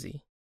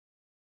easy.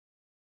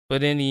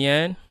 But in the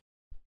end,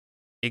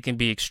 it can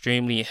be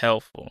extremely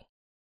helpful.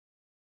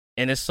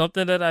 And it's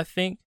something that I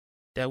think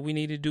that we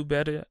need to do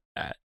better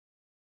at.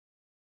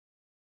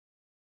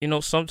 You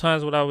know,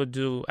 sometimes what I would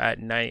do at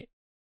night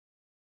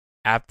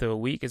after a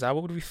week is I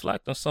would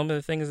reflect on some of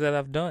the things that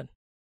I've done.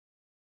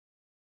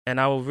 And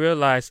I will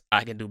realize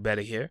I can do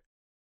better here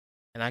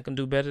and I can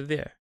do better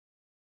there.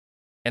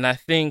 And I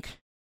think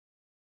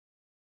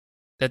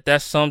that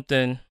that's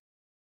something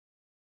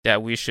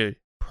that we should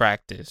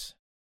practice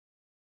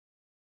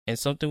and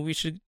something we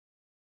should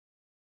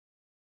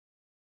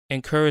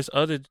encourage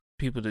other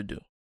people to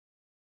do.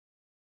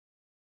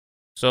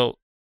 So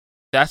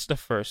that's the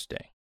first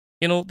thing.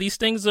 You know, these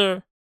things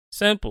are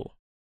simple.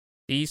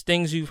 These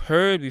things you've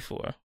heard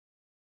before.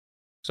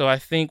 So I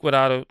think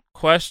without a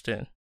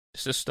question,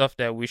 it's the stuff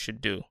that we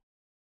should do.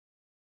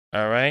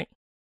 All right?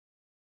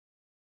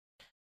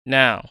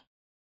 Now,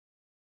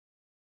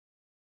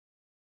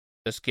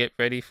 let's get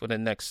ready for the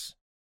next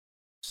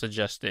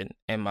suggestion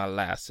and my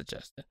last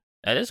suggestion.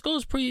 Now, this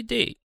goes pretty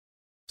deep,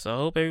 so I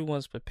hope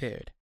everyone's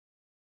prepared.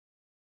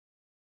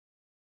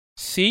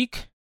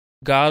 Seek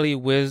godly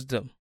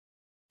wisdom,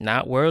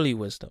 not worldly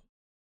wisdom.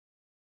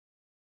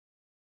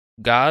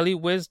 Godly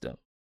wisdom,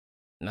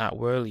 not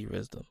worldly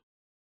wisdom.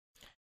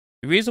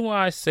 The reason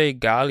why I say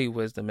godly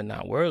wisdom and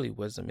not worldly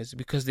wisdom is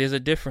because there's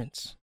a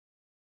difference.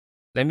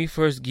 Let me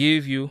first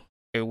give you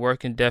a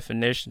working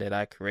definition that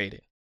I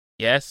created.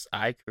 Yes,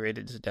 I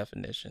created this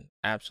definition.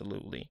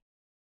 Absolutely.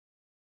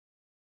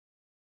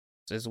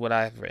 This is what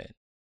I've read.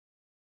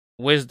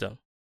 Wisdom,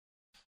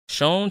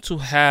 shown to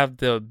have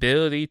the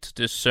ability to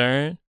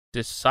discern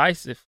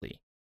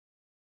decisively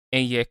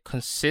and yet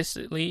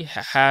consistently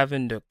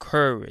having the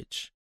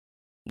courage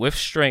with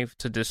strength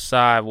to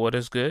decide what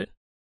is good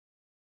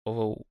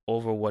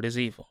over what is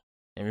evil.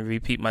 Let me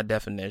repeat my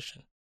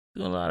definition.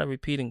 Doing a lot of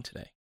repeating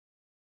today.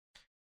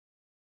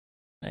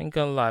 I ain't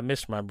gonna lie, I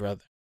miss my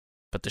brother.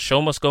 But the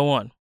show must go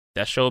on.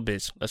 That's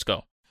showbiz. Let's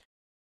go.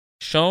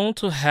 Shown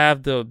to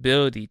have the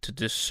ability to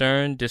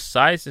discern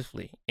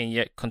decisively and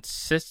yet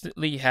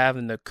consistently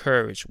having the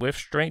courage with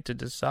strength to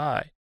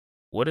decide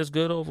what is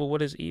good over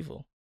what is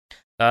evil.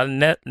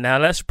 Now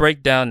let's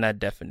break down that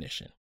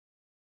definition.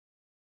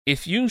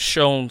 If you've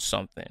shown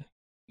something,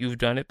 you've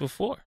done it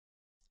before.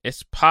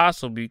 It's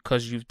possible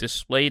because you've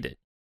displayed it.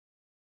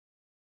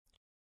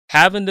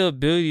 Having the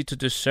ability to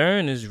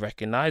discern is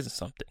recognizing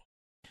something.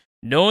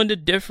 Knowing the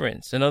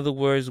difference. In other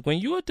words, when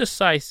you are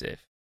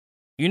decisive,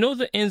 you know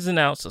the ins and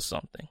outs of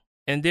something.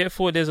 And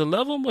therefore, there's a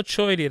level of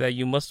maturity that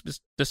you must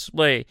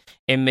display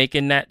in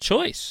making that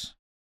choice.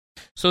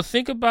 So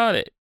think about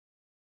it.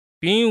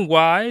 Being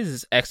wise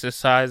is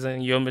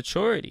exercising your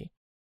maturity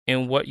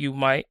in what you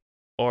might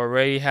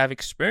already have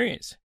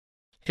experienced.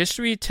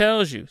 History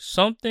tells you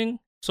something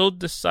so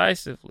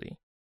decisively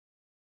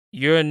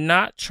you're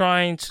not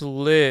trying to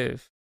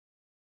live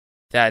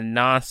that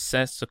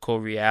nonsensical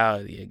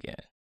reality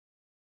again.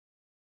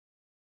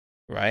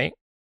 Right?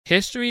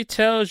 History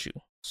tells you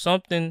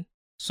something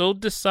so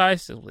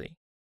decisively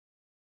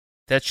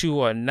that you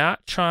are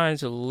not trying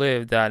to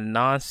live that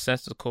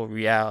nonsensical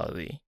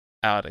reality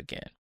out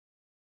again.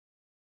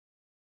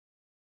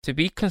 To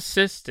be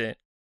consistent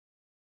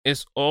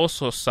is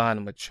also a sign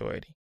of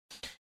maturity.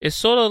 It's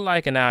sort of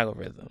like an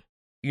algorithm.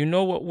 You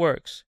know what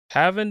works.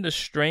 Having the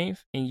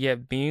strength and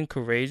yet being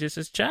courageous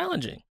is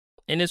challenging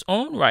in its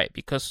own right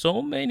because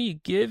so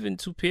many give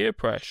into peer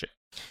pressure.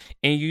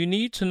 And you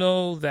need to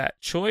know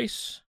that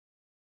choice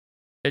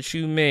that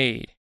you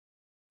made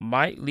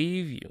might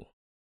leave you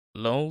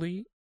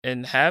lonely,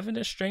 and having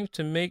the strength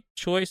to make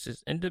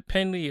choices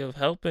independently of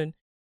helping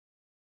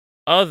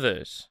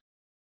others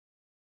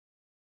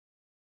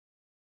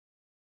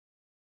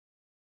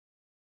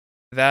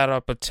that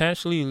are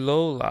potentially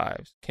low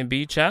lives can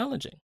be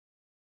challenging.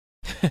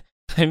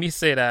 Let me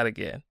say that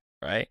again,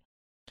 right?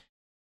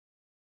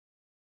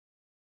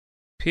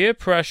 Peer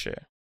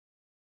pressure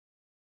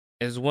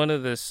is one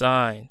of the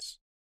signs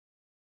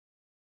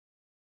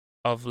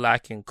of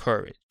lacking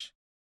courage.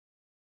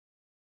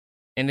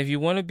 And if you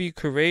want to be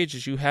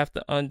courageous, you have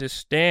to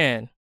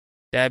understand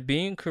that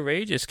being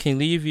courageous can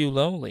leave you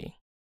lonely.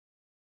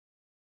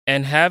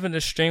 And having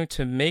the strength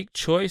to make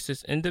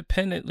choices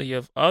independently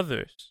of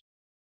others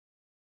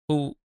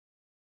who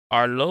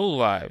are low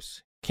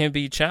lives can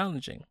be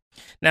challenging.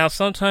 Now,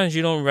 sometimes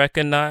you don't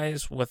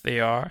recognize what they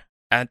are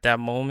at that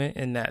moment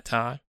in that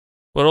time.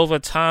 But over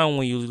time,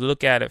 when you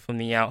look at it from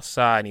the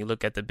outside and you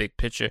look at the big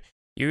picture,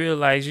 you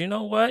realize, you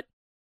know what?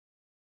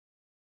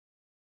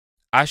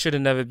 I should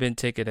have never been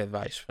taking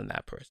advice from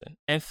that person.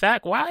 In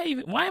fact, why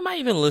am I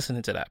even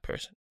listening to that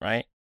person,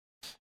 right?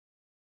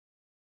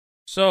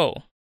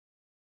 So,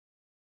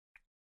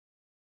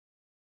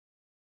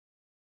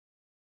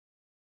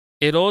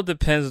 it all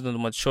depends on the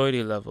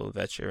maturity level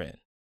that you're in,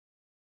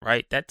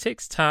 right? That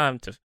takes time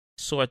to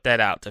sort that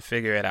out, to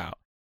figure it out.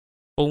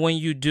 But when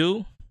you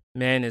do,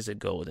 man, is it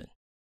golden.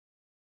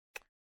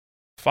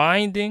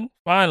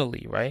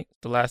 Finally, right?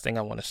 The last thing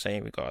I want to say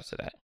in regards to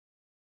that.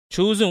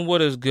 Choosing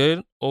what is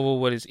good over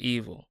what is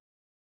evil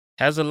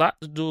has a lot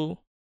to do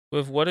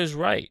with what is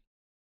right.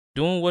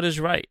 Doing what is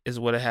right is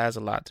what it has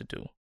a lot to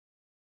do.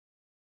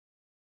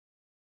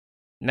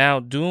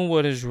 Now, doing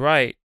what is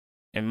right,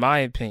 in my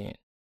opinion,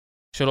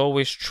 should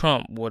always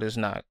trump what is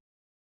not.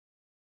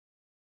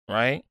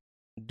 Right?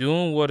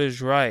 Doing what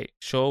is right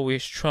should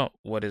always trump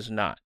what is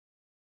not.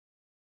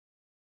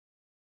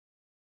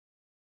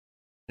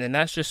 And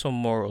that's just a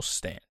moral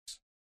stance.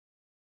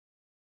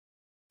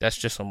 That's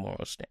just a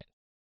moral stance.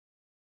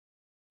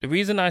 The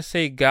reason I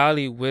say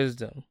godly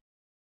wisdom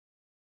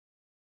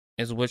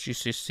is what you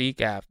should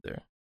seek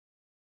after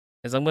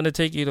is I'm going to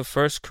take you to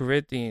 1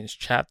 Corinthians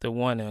chapter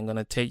 1, and I'm going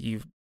to take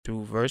you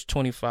through verse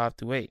 25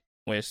 through 8,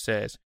 where it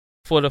says,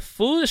 "For the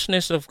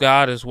foolishness of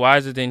God is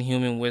wiser than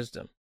human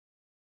wisdom,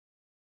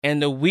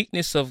 and the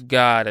weakness of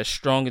God is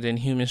stronger than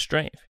human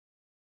strength.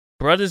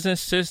 Brothers and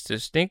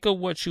sisters, think of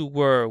what you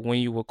were when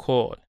you were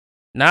called.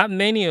 Not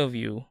many of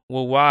you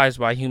were wise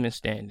by human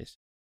standards.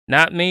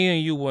 Not many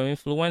of you were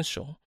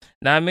influential.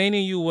 Not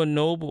many of you were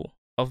noble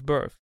of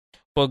birth.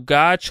 But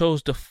God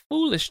chose the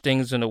foolish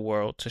things in the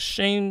world to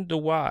shame the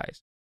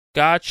wise.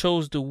 God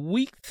chose the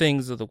weak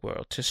things of the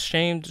world to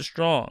shame the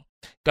strong.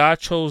 God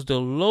chose the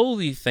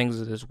lowly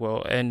things of this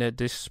world and the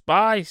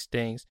despised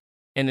things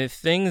and the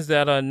things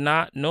that are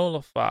not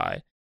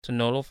nullified to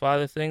nullify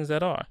the things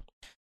that are."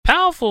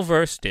 Powerful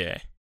verse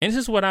there. And this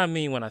is what I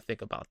mean when I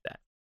think about that.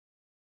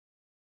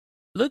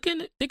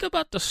 Think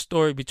about the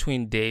story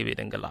between David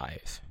and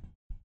Goliath.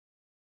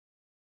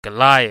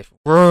 Goliath,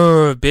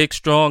 big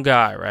strong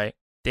guy, right?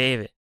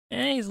 David,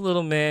 he's a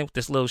little man with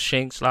this little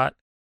shank slot,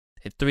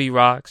 hit 3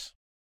 rocks.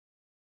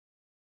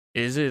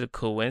 Is it a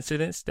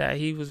coincidence that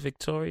he was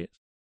victorious?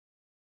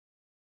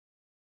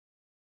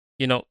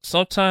 You know,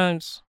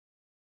 sometimes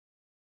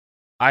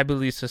I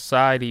believe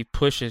society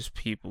pushes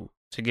people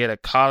to get a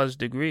college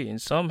degree, and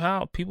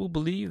somehow people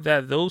believe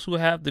that those who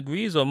have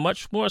degrees are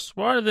much more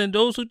smarter than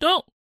those who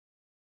don't.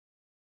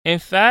 In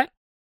fact,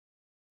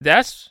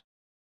 that's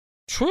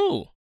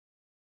true,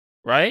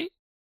 right?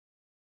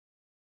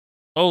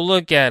 Oh,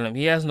 look at him.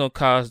 He has no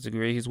college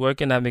degree. He's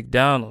working at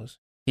McDonald's.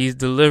 He's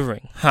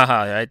delivering.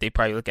 Haha, right? They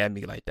probably look at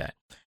me like that,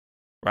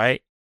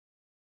 right?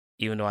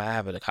 Even though I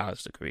have a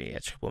college degree, I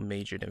triple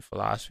majored in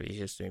philosophy,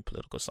 history, and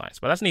political science.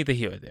 But that's neither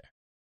here or there.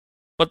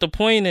 But the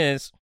point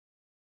is,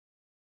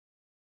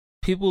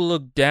 people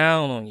look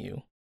down on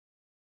you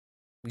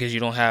because you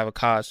don't have a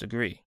college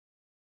degree.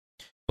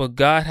 But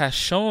God has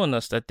shown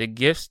us that the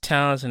gifts,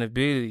 talents, and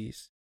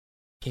abilities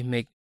can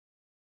make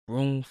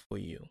room for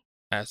you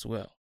as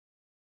well.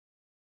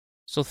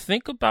 So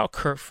think about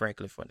Kirk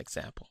Franklin for an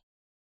example.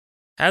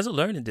 Has a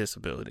learning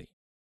disability.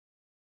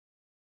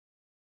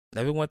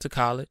 Never went to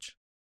college.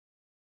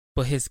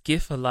 But his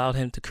gift allowed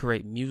him to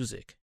create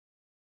music.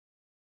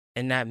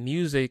 And that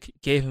music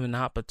gave him an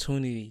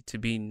opportunity to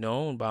be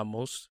known by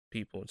most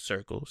people in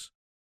circles.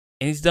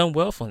 And he's done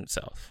well for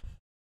himself.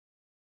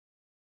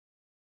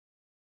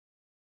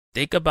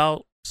 Think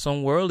about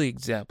some worldly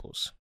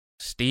examples.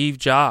 Steve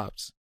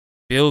Jobs,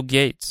 Bill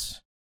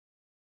Gates,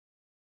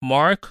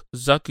 Mark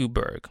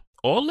Zuckerberg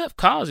all left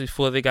college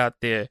before they got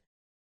their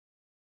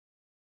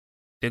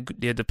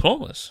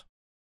diplomas.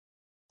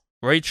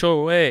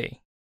 Rachel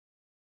Ray,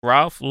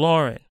 Ralph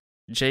Lauren,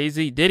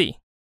 Jay-Z, Diddy,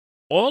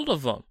 all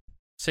of them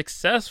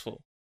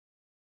successful.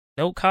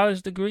 No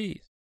college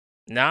degrees.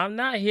 Now, I'm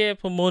not here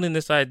promoting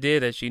this idea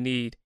that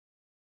you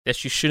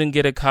shouldn't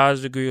get a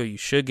college degree or you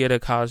should get a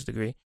college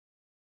degree.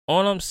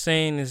 All I'm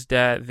saying is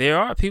that there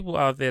are people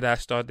out there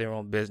that start their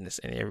own business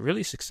and they're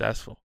really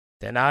successful.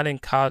 They're not in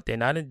college. They're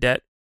not in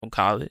debt from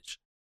college.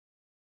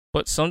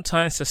 But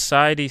sometimes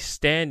society's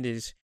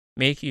standards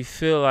make you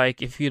feel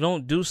like if you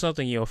don't do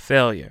something, you're a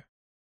failure.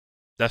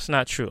 That's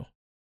not true.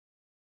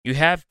 You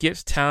have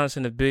gifts, talents,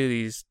 and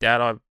abilities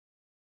that are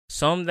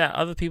some that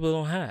other people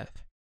don't have.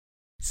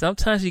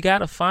 Sometimes you got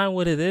to find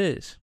what it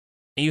is,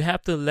 and you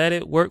have to let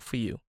it work for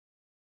you.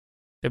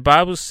 The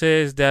Bible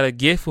says that a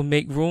gift will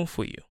make room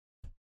for you.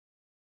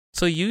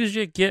 So use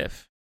your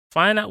gift.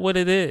 Find out what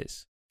it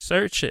is.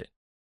 Search it.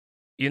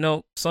 You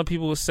know, some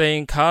people will say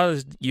in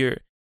college, you're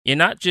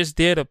not just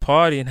there to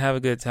party and have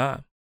a good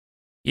time.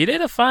 You're there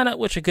to find out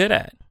what you're good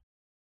at.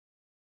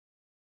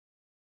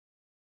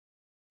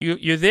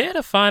 You're there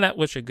to find out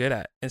what you're good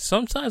at. And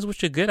sometimes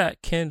what you're good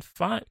at can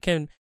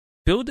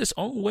build its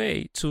own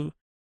way to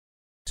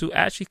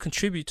actually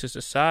contribute to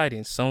society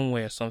in some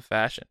way or some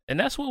fashion. And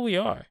that's what we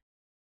are.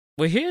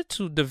 We're here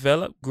to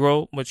develop,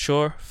 grow,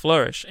 mature,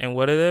 flourish, and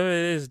whatever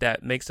it is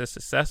that makes us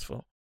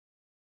successful.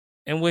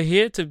 And we're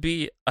here to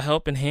be a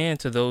helping hand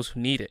to those who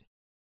need it.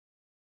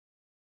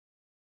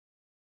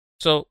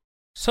 So,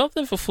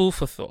 something for food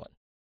for thought.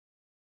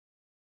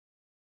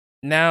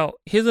 Now,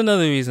 here's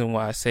another reason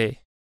why I say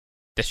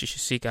that you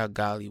should seek out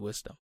godly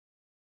wisdom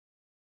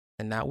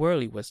and not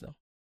worldly wisdom.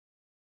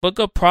 Book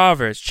of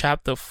Proverbs,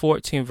 chapter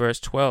 14, verse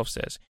 12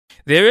 says,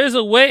 "There is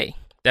a way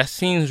that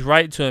seems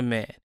right to a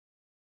man,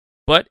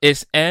 but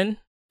its end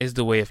is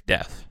the way of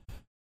death."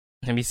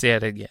 Let me say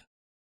it again.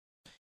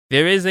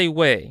 There is a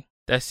way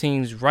that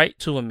seems right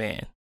to a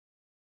man,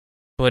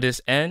 but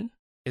its end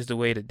is the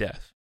way to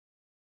death.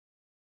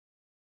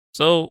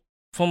 So,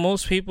 for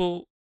most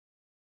people,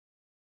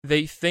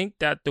 they think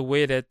that the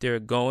way that they're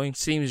going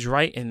seems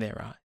right in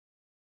their eye.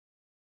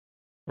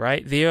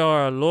 Right? They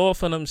are a law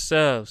for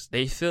themselves.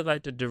 They feel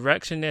like the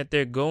direction that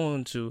they're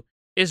going to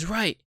is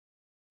right.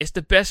 It's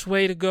the best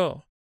way to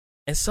go.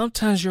 And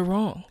sometimes you're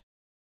wrong.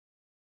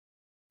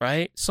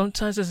 Right?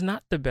 Sometimes it's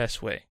not the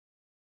best way.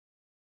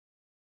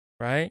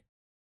 Right?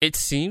 It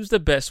seems the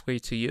best way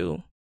to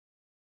you.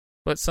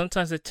 But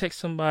sometimes it takes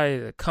somebody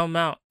to come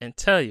out and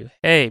tell you,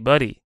 hey,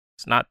 buddy,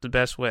 it's not the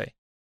best way.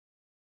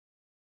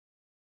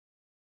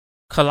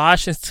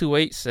 Colossians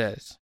 2:8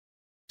 says,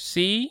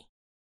 "See,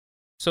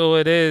 so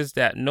it is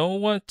that no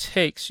one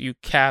takes you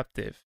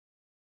captive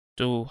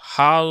through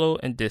hollow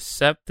and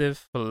deceptive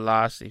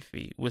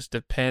philosophy, which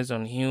depends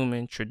on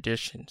human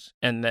traditions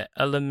and the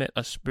element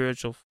of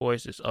spiritual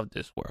forces of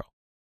this world."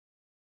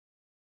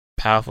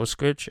 Powerful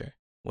scripture.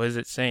 What is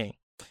it saying?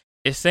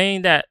 It's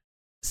saying that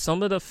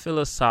some of the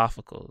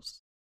philosophical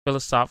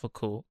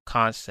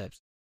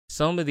concepts,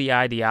 some of the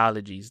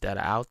ideologies that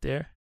are out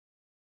there,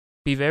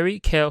 be very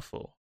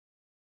careful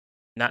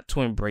not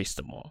to embrace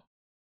them all.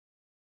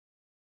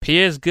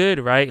 Appears good,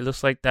 right? It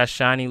looks like that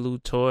shiny new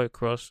toy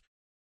across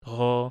the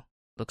hall.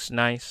 Looks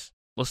nice.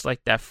 Looks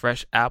like that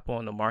fresh apple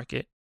on the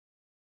market.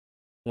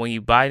 When you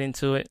bite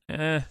into it,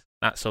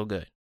 not so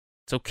good.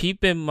 So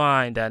keep in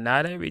mind that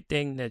not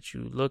everything that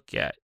you look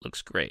at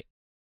looks great,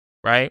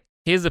 right?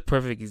 Here's a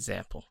perfect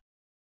example.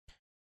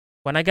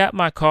 When I got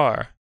my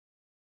car,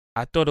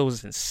 I thought it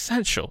was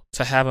essential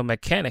to have a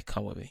mechanic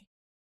come with me.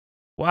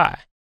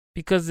 Why?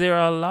 Because there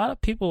are a lot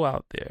of people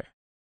out there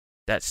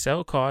that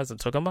sell cars, I'm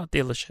talking about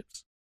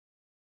dealerships,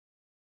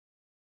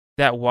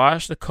 that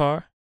wash the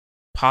car,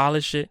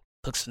 polish it,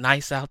 looks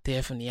nice out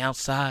there from the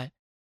outside,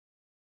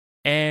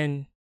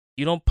 and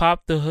you don't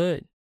pop the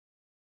hood.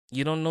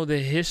 You don't know the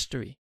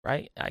history,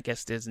 right? I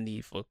guess there's a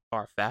need for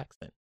Carfax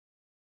and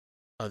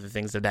other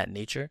things of that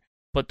nature.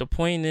 But the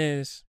point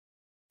is,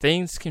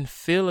 things can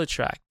feel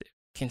attractive,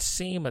 can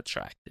seem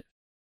attractive.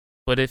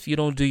 But if you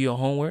don't do your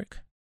homework,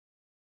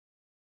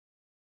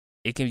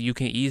 you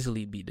can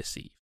easily be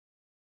deceived.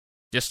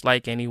 Just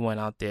like anyone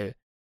out there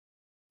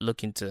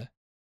looking to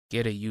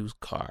get a used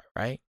car,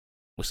 right?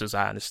 Which is,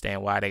 I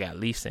understand why they got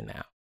leasing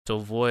now, to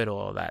avoid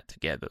all that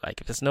together. Like,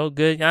 if it's no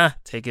good,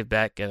 take it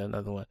back, get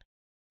another one.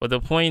 But the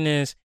point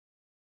is,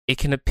 it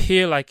can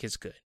appear like it's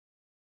good.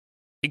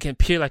 It can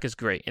appear like it's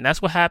great. And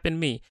that's what happened to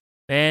me.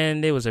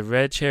 Man, there was a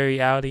red cherry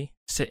Audi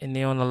sitting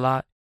there on the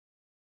lot.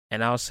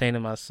 And I was saying to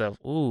myself,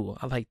 ooh,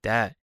 I like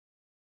that.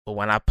 But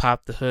when I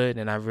popped the hood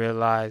and I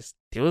realized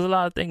there was a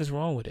lot of things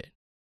wrong with it.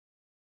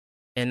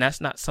 And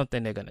that's not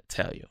something they're going to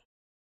tell you.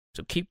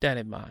 So keep that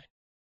in mind,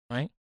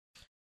 right?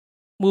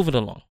 Moving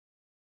along.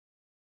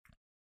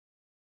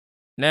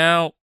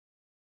 Now,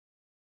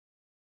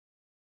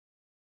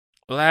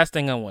 the last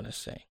thing I want to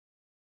say,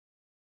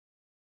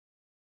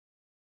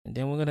 and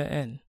then we're going to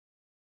end.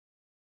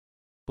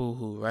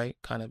 Boo-hoo, right?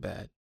 Kind of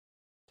bad.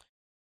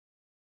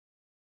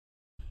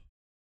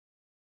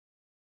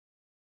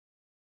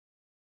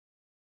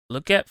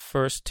 Look at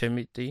 1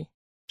 Timothy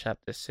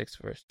chapter 6,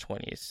 verse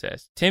 20. It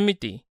says,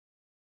 Timothy,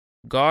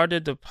 guard the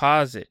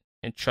deposit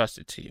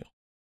entrusted to you.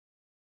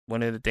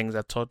 One of the things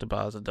I talked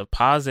about is a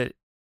deposit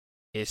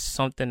is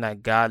something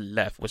that God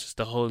left, which is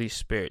the Holy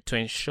Spirit, to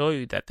ensure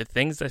you that the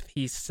things that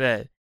he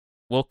said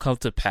will come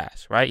to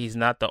pass, right? He's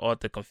not the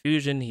author of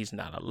confusion. He's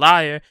not a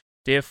liar.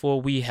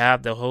 Therefore, we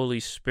have the Holy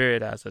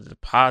Spirit as a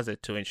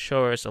deposit to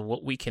ensure us of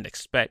what we can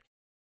expect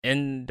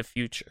in the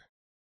future.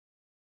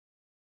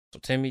 So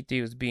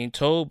Timothy was being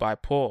told by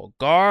Paul,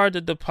 guard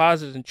the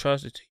deposit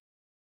entrusted to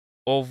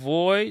you.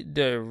 Avoid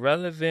the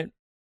irrelevant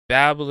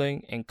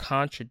babbling and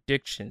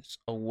contradictions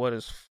of what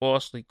is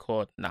falsely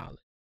called knowledge.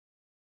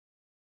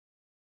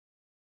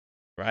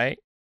 Right?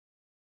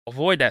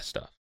 Avoid that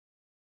stuff.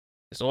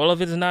 Because all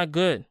of it is not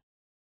good.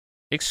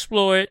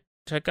 Explore it,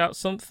 check out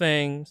some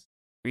things,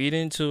 read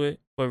into it,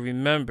 but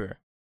remember,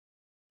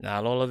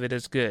 not all of it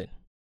is good.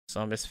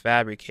 Some is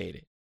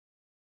fabricated.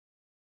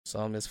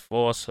 Some is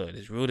falsehood,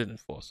 is rooted in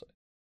falsehood.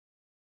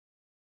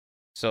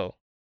 So,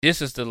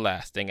 this is the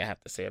last thing I have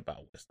to say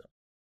about wisdom.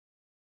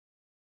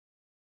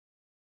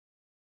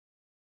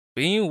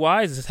 Being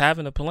wise is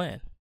having a plan.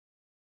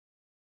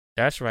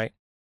 That's right.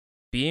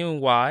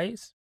 Being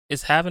wise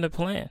is having a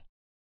plan.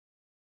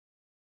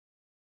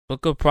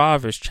 Book of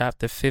Proverbs,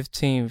 chapter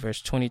 15,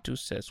 verse 22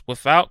 says,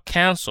 without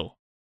counsel,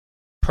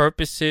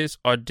 purposes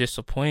are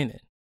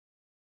disappointed,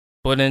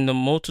 but in the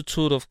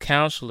multitude of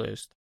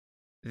counselors,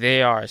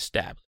 they are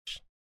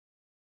established.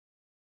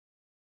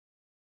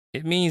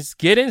 It means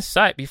get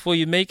insight before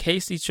you make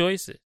hasty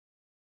choices.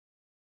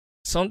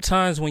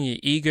 Sometimes when you're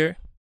eager,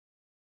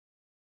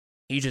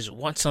 you just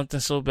want something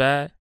so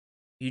bad,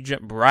 you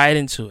jump right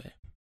into it.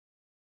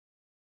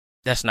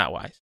 That's not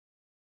wise.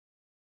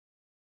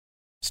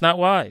 It's not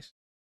wise.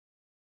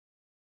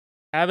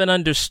 Have an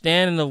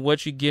understanding of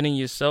what you're getting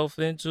yourself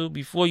into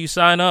before you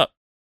sign up.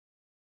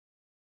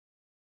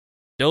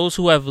 Those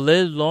who have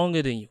lived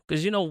longer than you.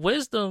 Because,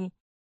 wisdom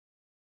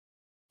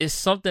is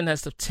something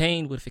that's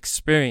obtained with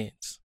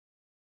experience.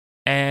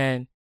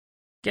 And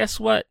guess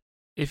what?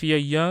 If you're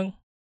young,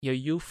 you're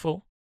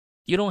youthful,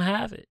 you don't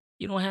have it.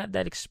 You don't have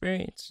that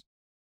experience.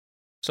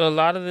 So a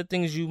lot of the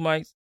things you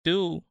might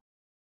do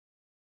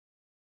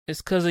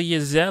is because of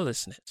your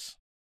zealousness.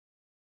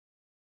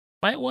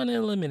 Might want to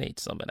eliminate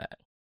some of that.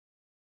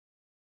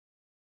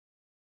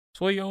 It's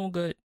for your own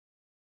good.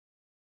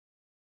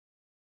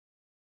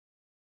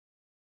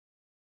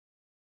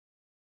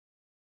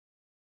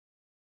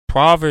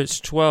 Proverbs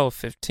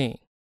 12:15.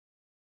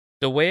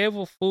 The way of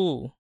a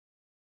fool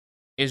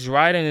is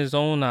right in his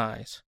own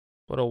eyes,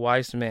 but a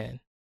wise man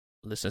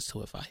listens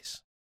to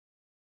advice.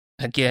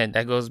 Again,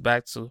 that goes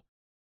back to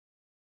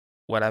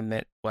what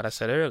I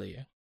said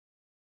earlier.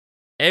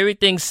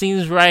 Everything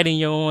seems right in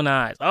your own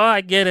eyes. Oh,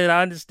 I get it.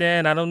 I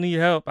understand. I don't need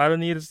help. I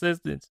don't need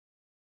assistance.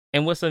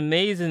 And what's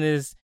amazing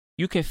is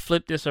you can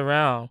flip this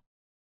around.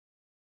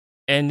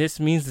 And this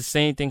means the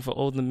same thing for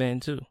older men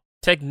too.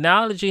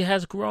 Technology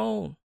has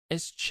grown.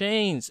 It's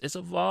changed. It's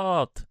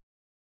evolved.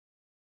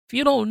 If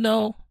you don't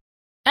know,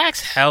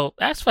 ask help.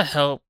 Ask for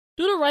help.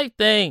 Do the right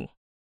thing.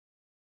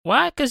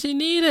 Why? Because you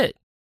need it.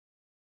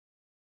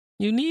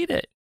 You need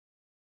it.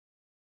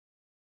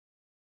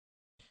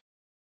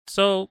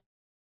 So,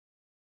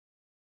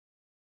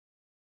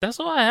 that's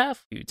all I have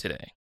for you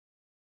today.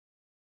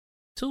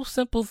 2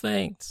 simple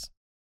things.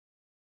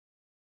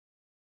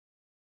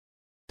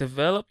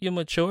 Develop your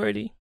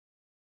maturity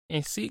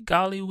and seek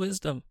godly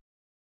wisdom.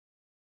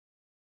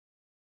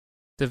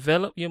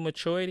 Develop your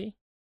maturity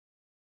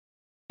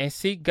and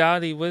seek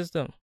godly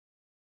wisdom.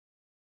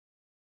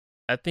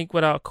 I think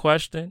without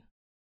question,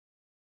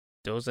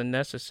 those are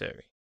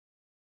necessary.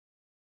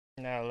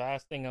 Now,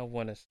 last thing I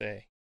want to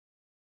say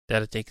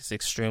that I think is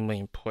extremely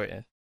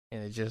important,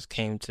 and it just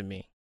came to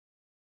me.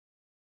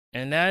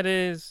 And that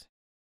is,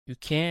 you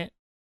can't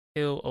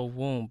heal a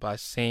wound by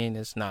saying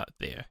it's not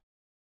there.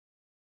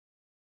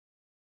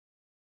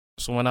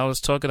 So when I was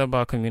talking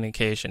about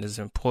communication, it's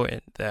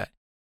important that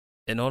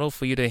in order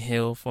for you to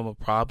heal from a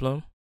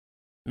problem,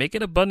 make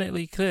it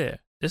abundantly clear.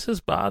 This is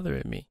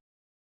bothering me.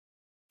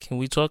 Can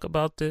we talk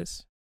about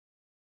this?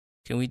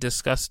 Can we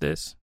discuss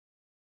this?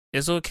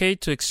 It's okay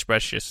to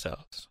express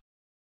yourselves.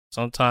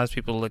 Sometimes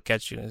people look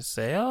at you and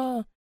say,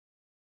 oh,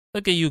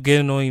 look at you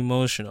getting all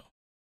emotional.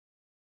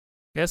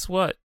 Guess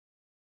what?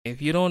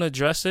 If you don't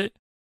address it,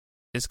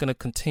 it's going to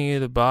continue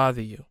to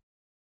bother you.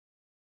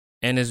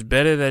 And it's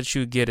better that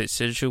you get it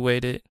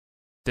situated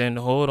than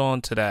hold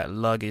on to that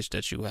luggage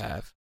that you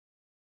have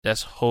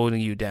that's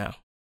holding you down.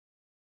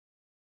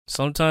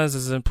 Sometimes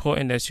it's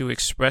important that you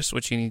express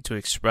what you need to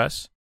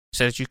express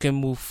so that you can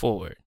move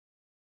forward.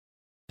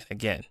 And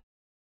again,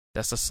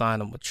 that's a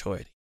sign of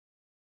maturity.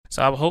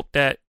 So I hope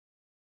that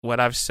what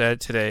I've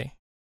said today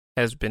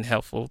has been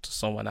helpful to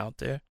someone out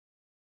there.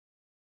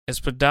 It's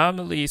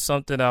predominantly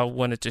something I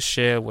wanted to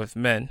share with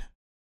men,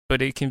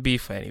 but it can be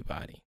for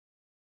anybody.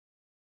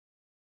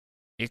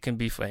 It can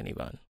be for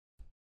anyone.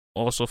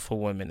 Also for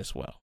women as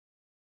well.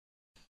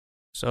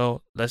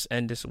 So let's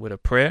end this with a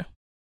prayer.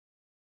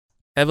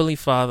 Heavenly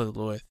Father,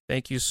 Lord,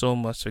 thank you so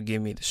much for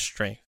giving me the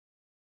strength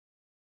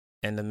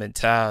and the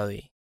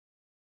mentality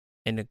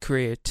and the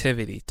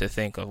creativity to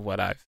think of what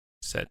I've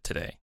said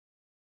today.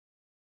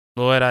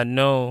 Lord, I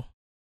know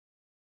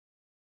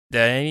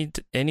that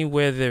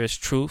anywhere there is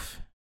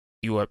truth,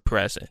 you are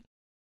present.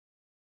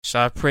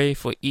 So I pray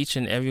for each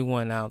and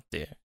everyone out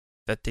there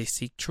that they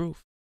seek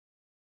truth,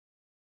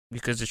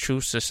 because the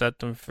truth shall set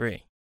them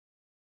free.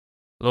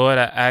 Lord,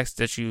 I ask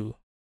that you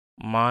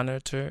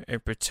monitor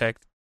and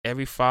protect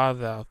every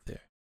father out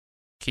there.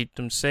 Keep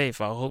them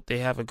safe. I hope they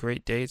have a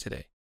great day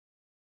today.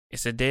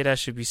 It's a day that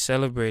should be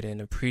celebrated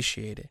and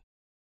appreciated.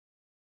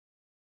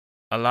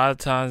 A lot of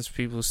times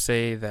people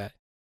say that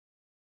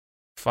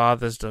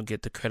fathers don't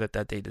get the credit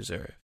that they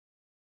deserve.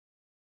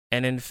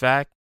 And in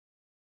fact,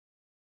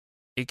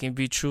 it can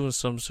be true in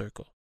some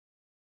circles.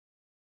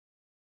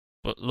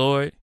 But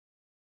Lord,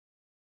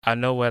 I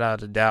know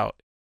without a doubt,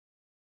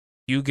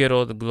 you get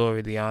all the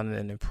glory, the honor,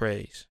 and the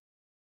praise.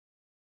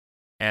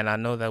 And I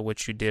know that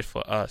what you did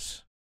for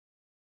us,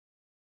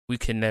 we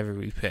can never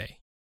repay.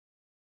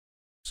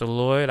 So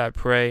Lord, I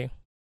pray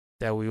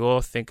that we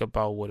all think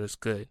about what is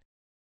good,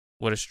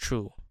 what is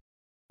true,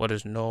 what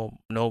is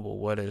noble,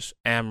 what is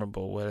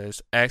admirable, what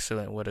is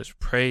excellent, what is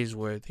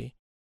praiseworthy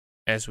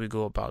as we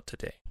go about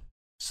today,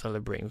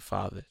 celebrating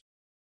fathers.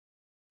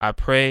 I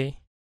pray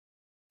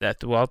that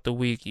throughout the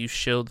week you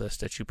shield us,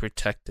 that you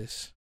protect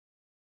us.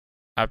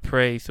 I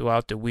pray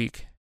throughout the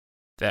week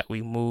that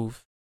we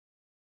move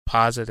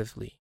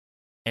positively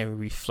and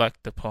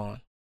reflect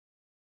upon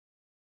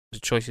the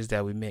choices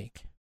that we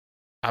make.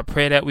 I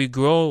pray that we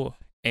grow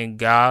in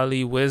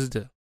godly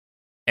wisdom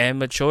and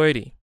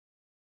maturity,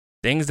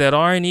 things that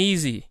aren't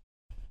easy,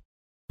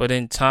 but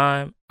in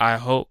time, I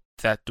hope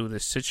that through the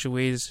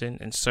situation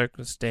and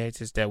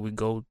circumstances that we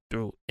go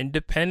through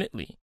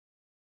independently,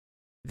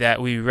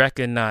 that we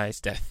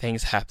recognize that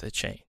things have to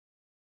change.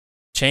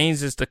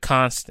 Change is the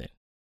constant.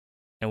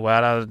 And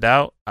without a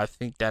doubt, I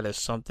think that is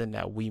something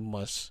that we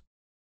must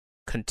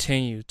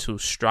continue to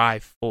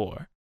strive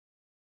for,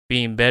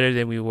 being better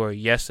than we were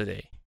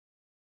yesterday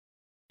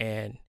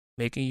and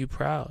making you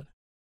proud.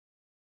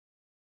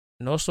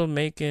 And also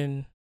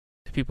making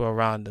the people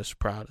around us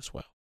proud as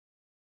well.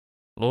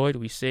 Lord,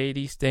 we say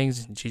these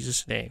things in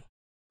Jesus' name.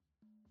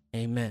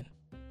 Amen.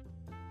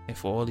 And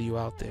for all of you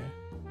out there,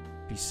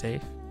 be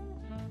safe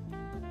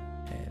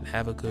and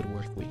have a good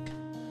work week.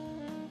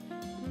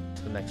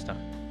 Till next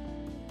time.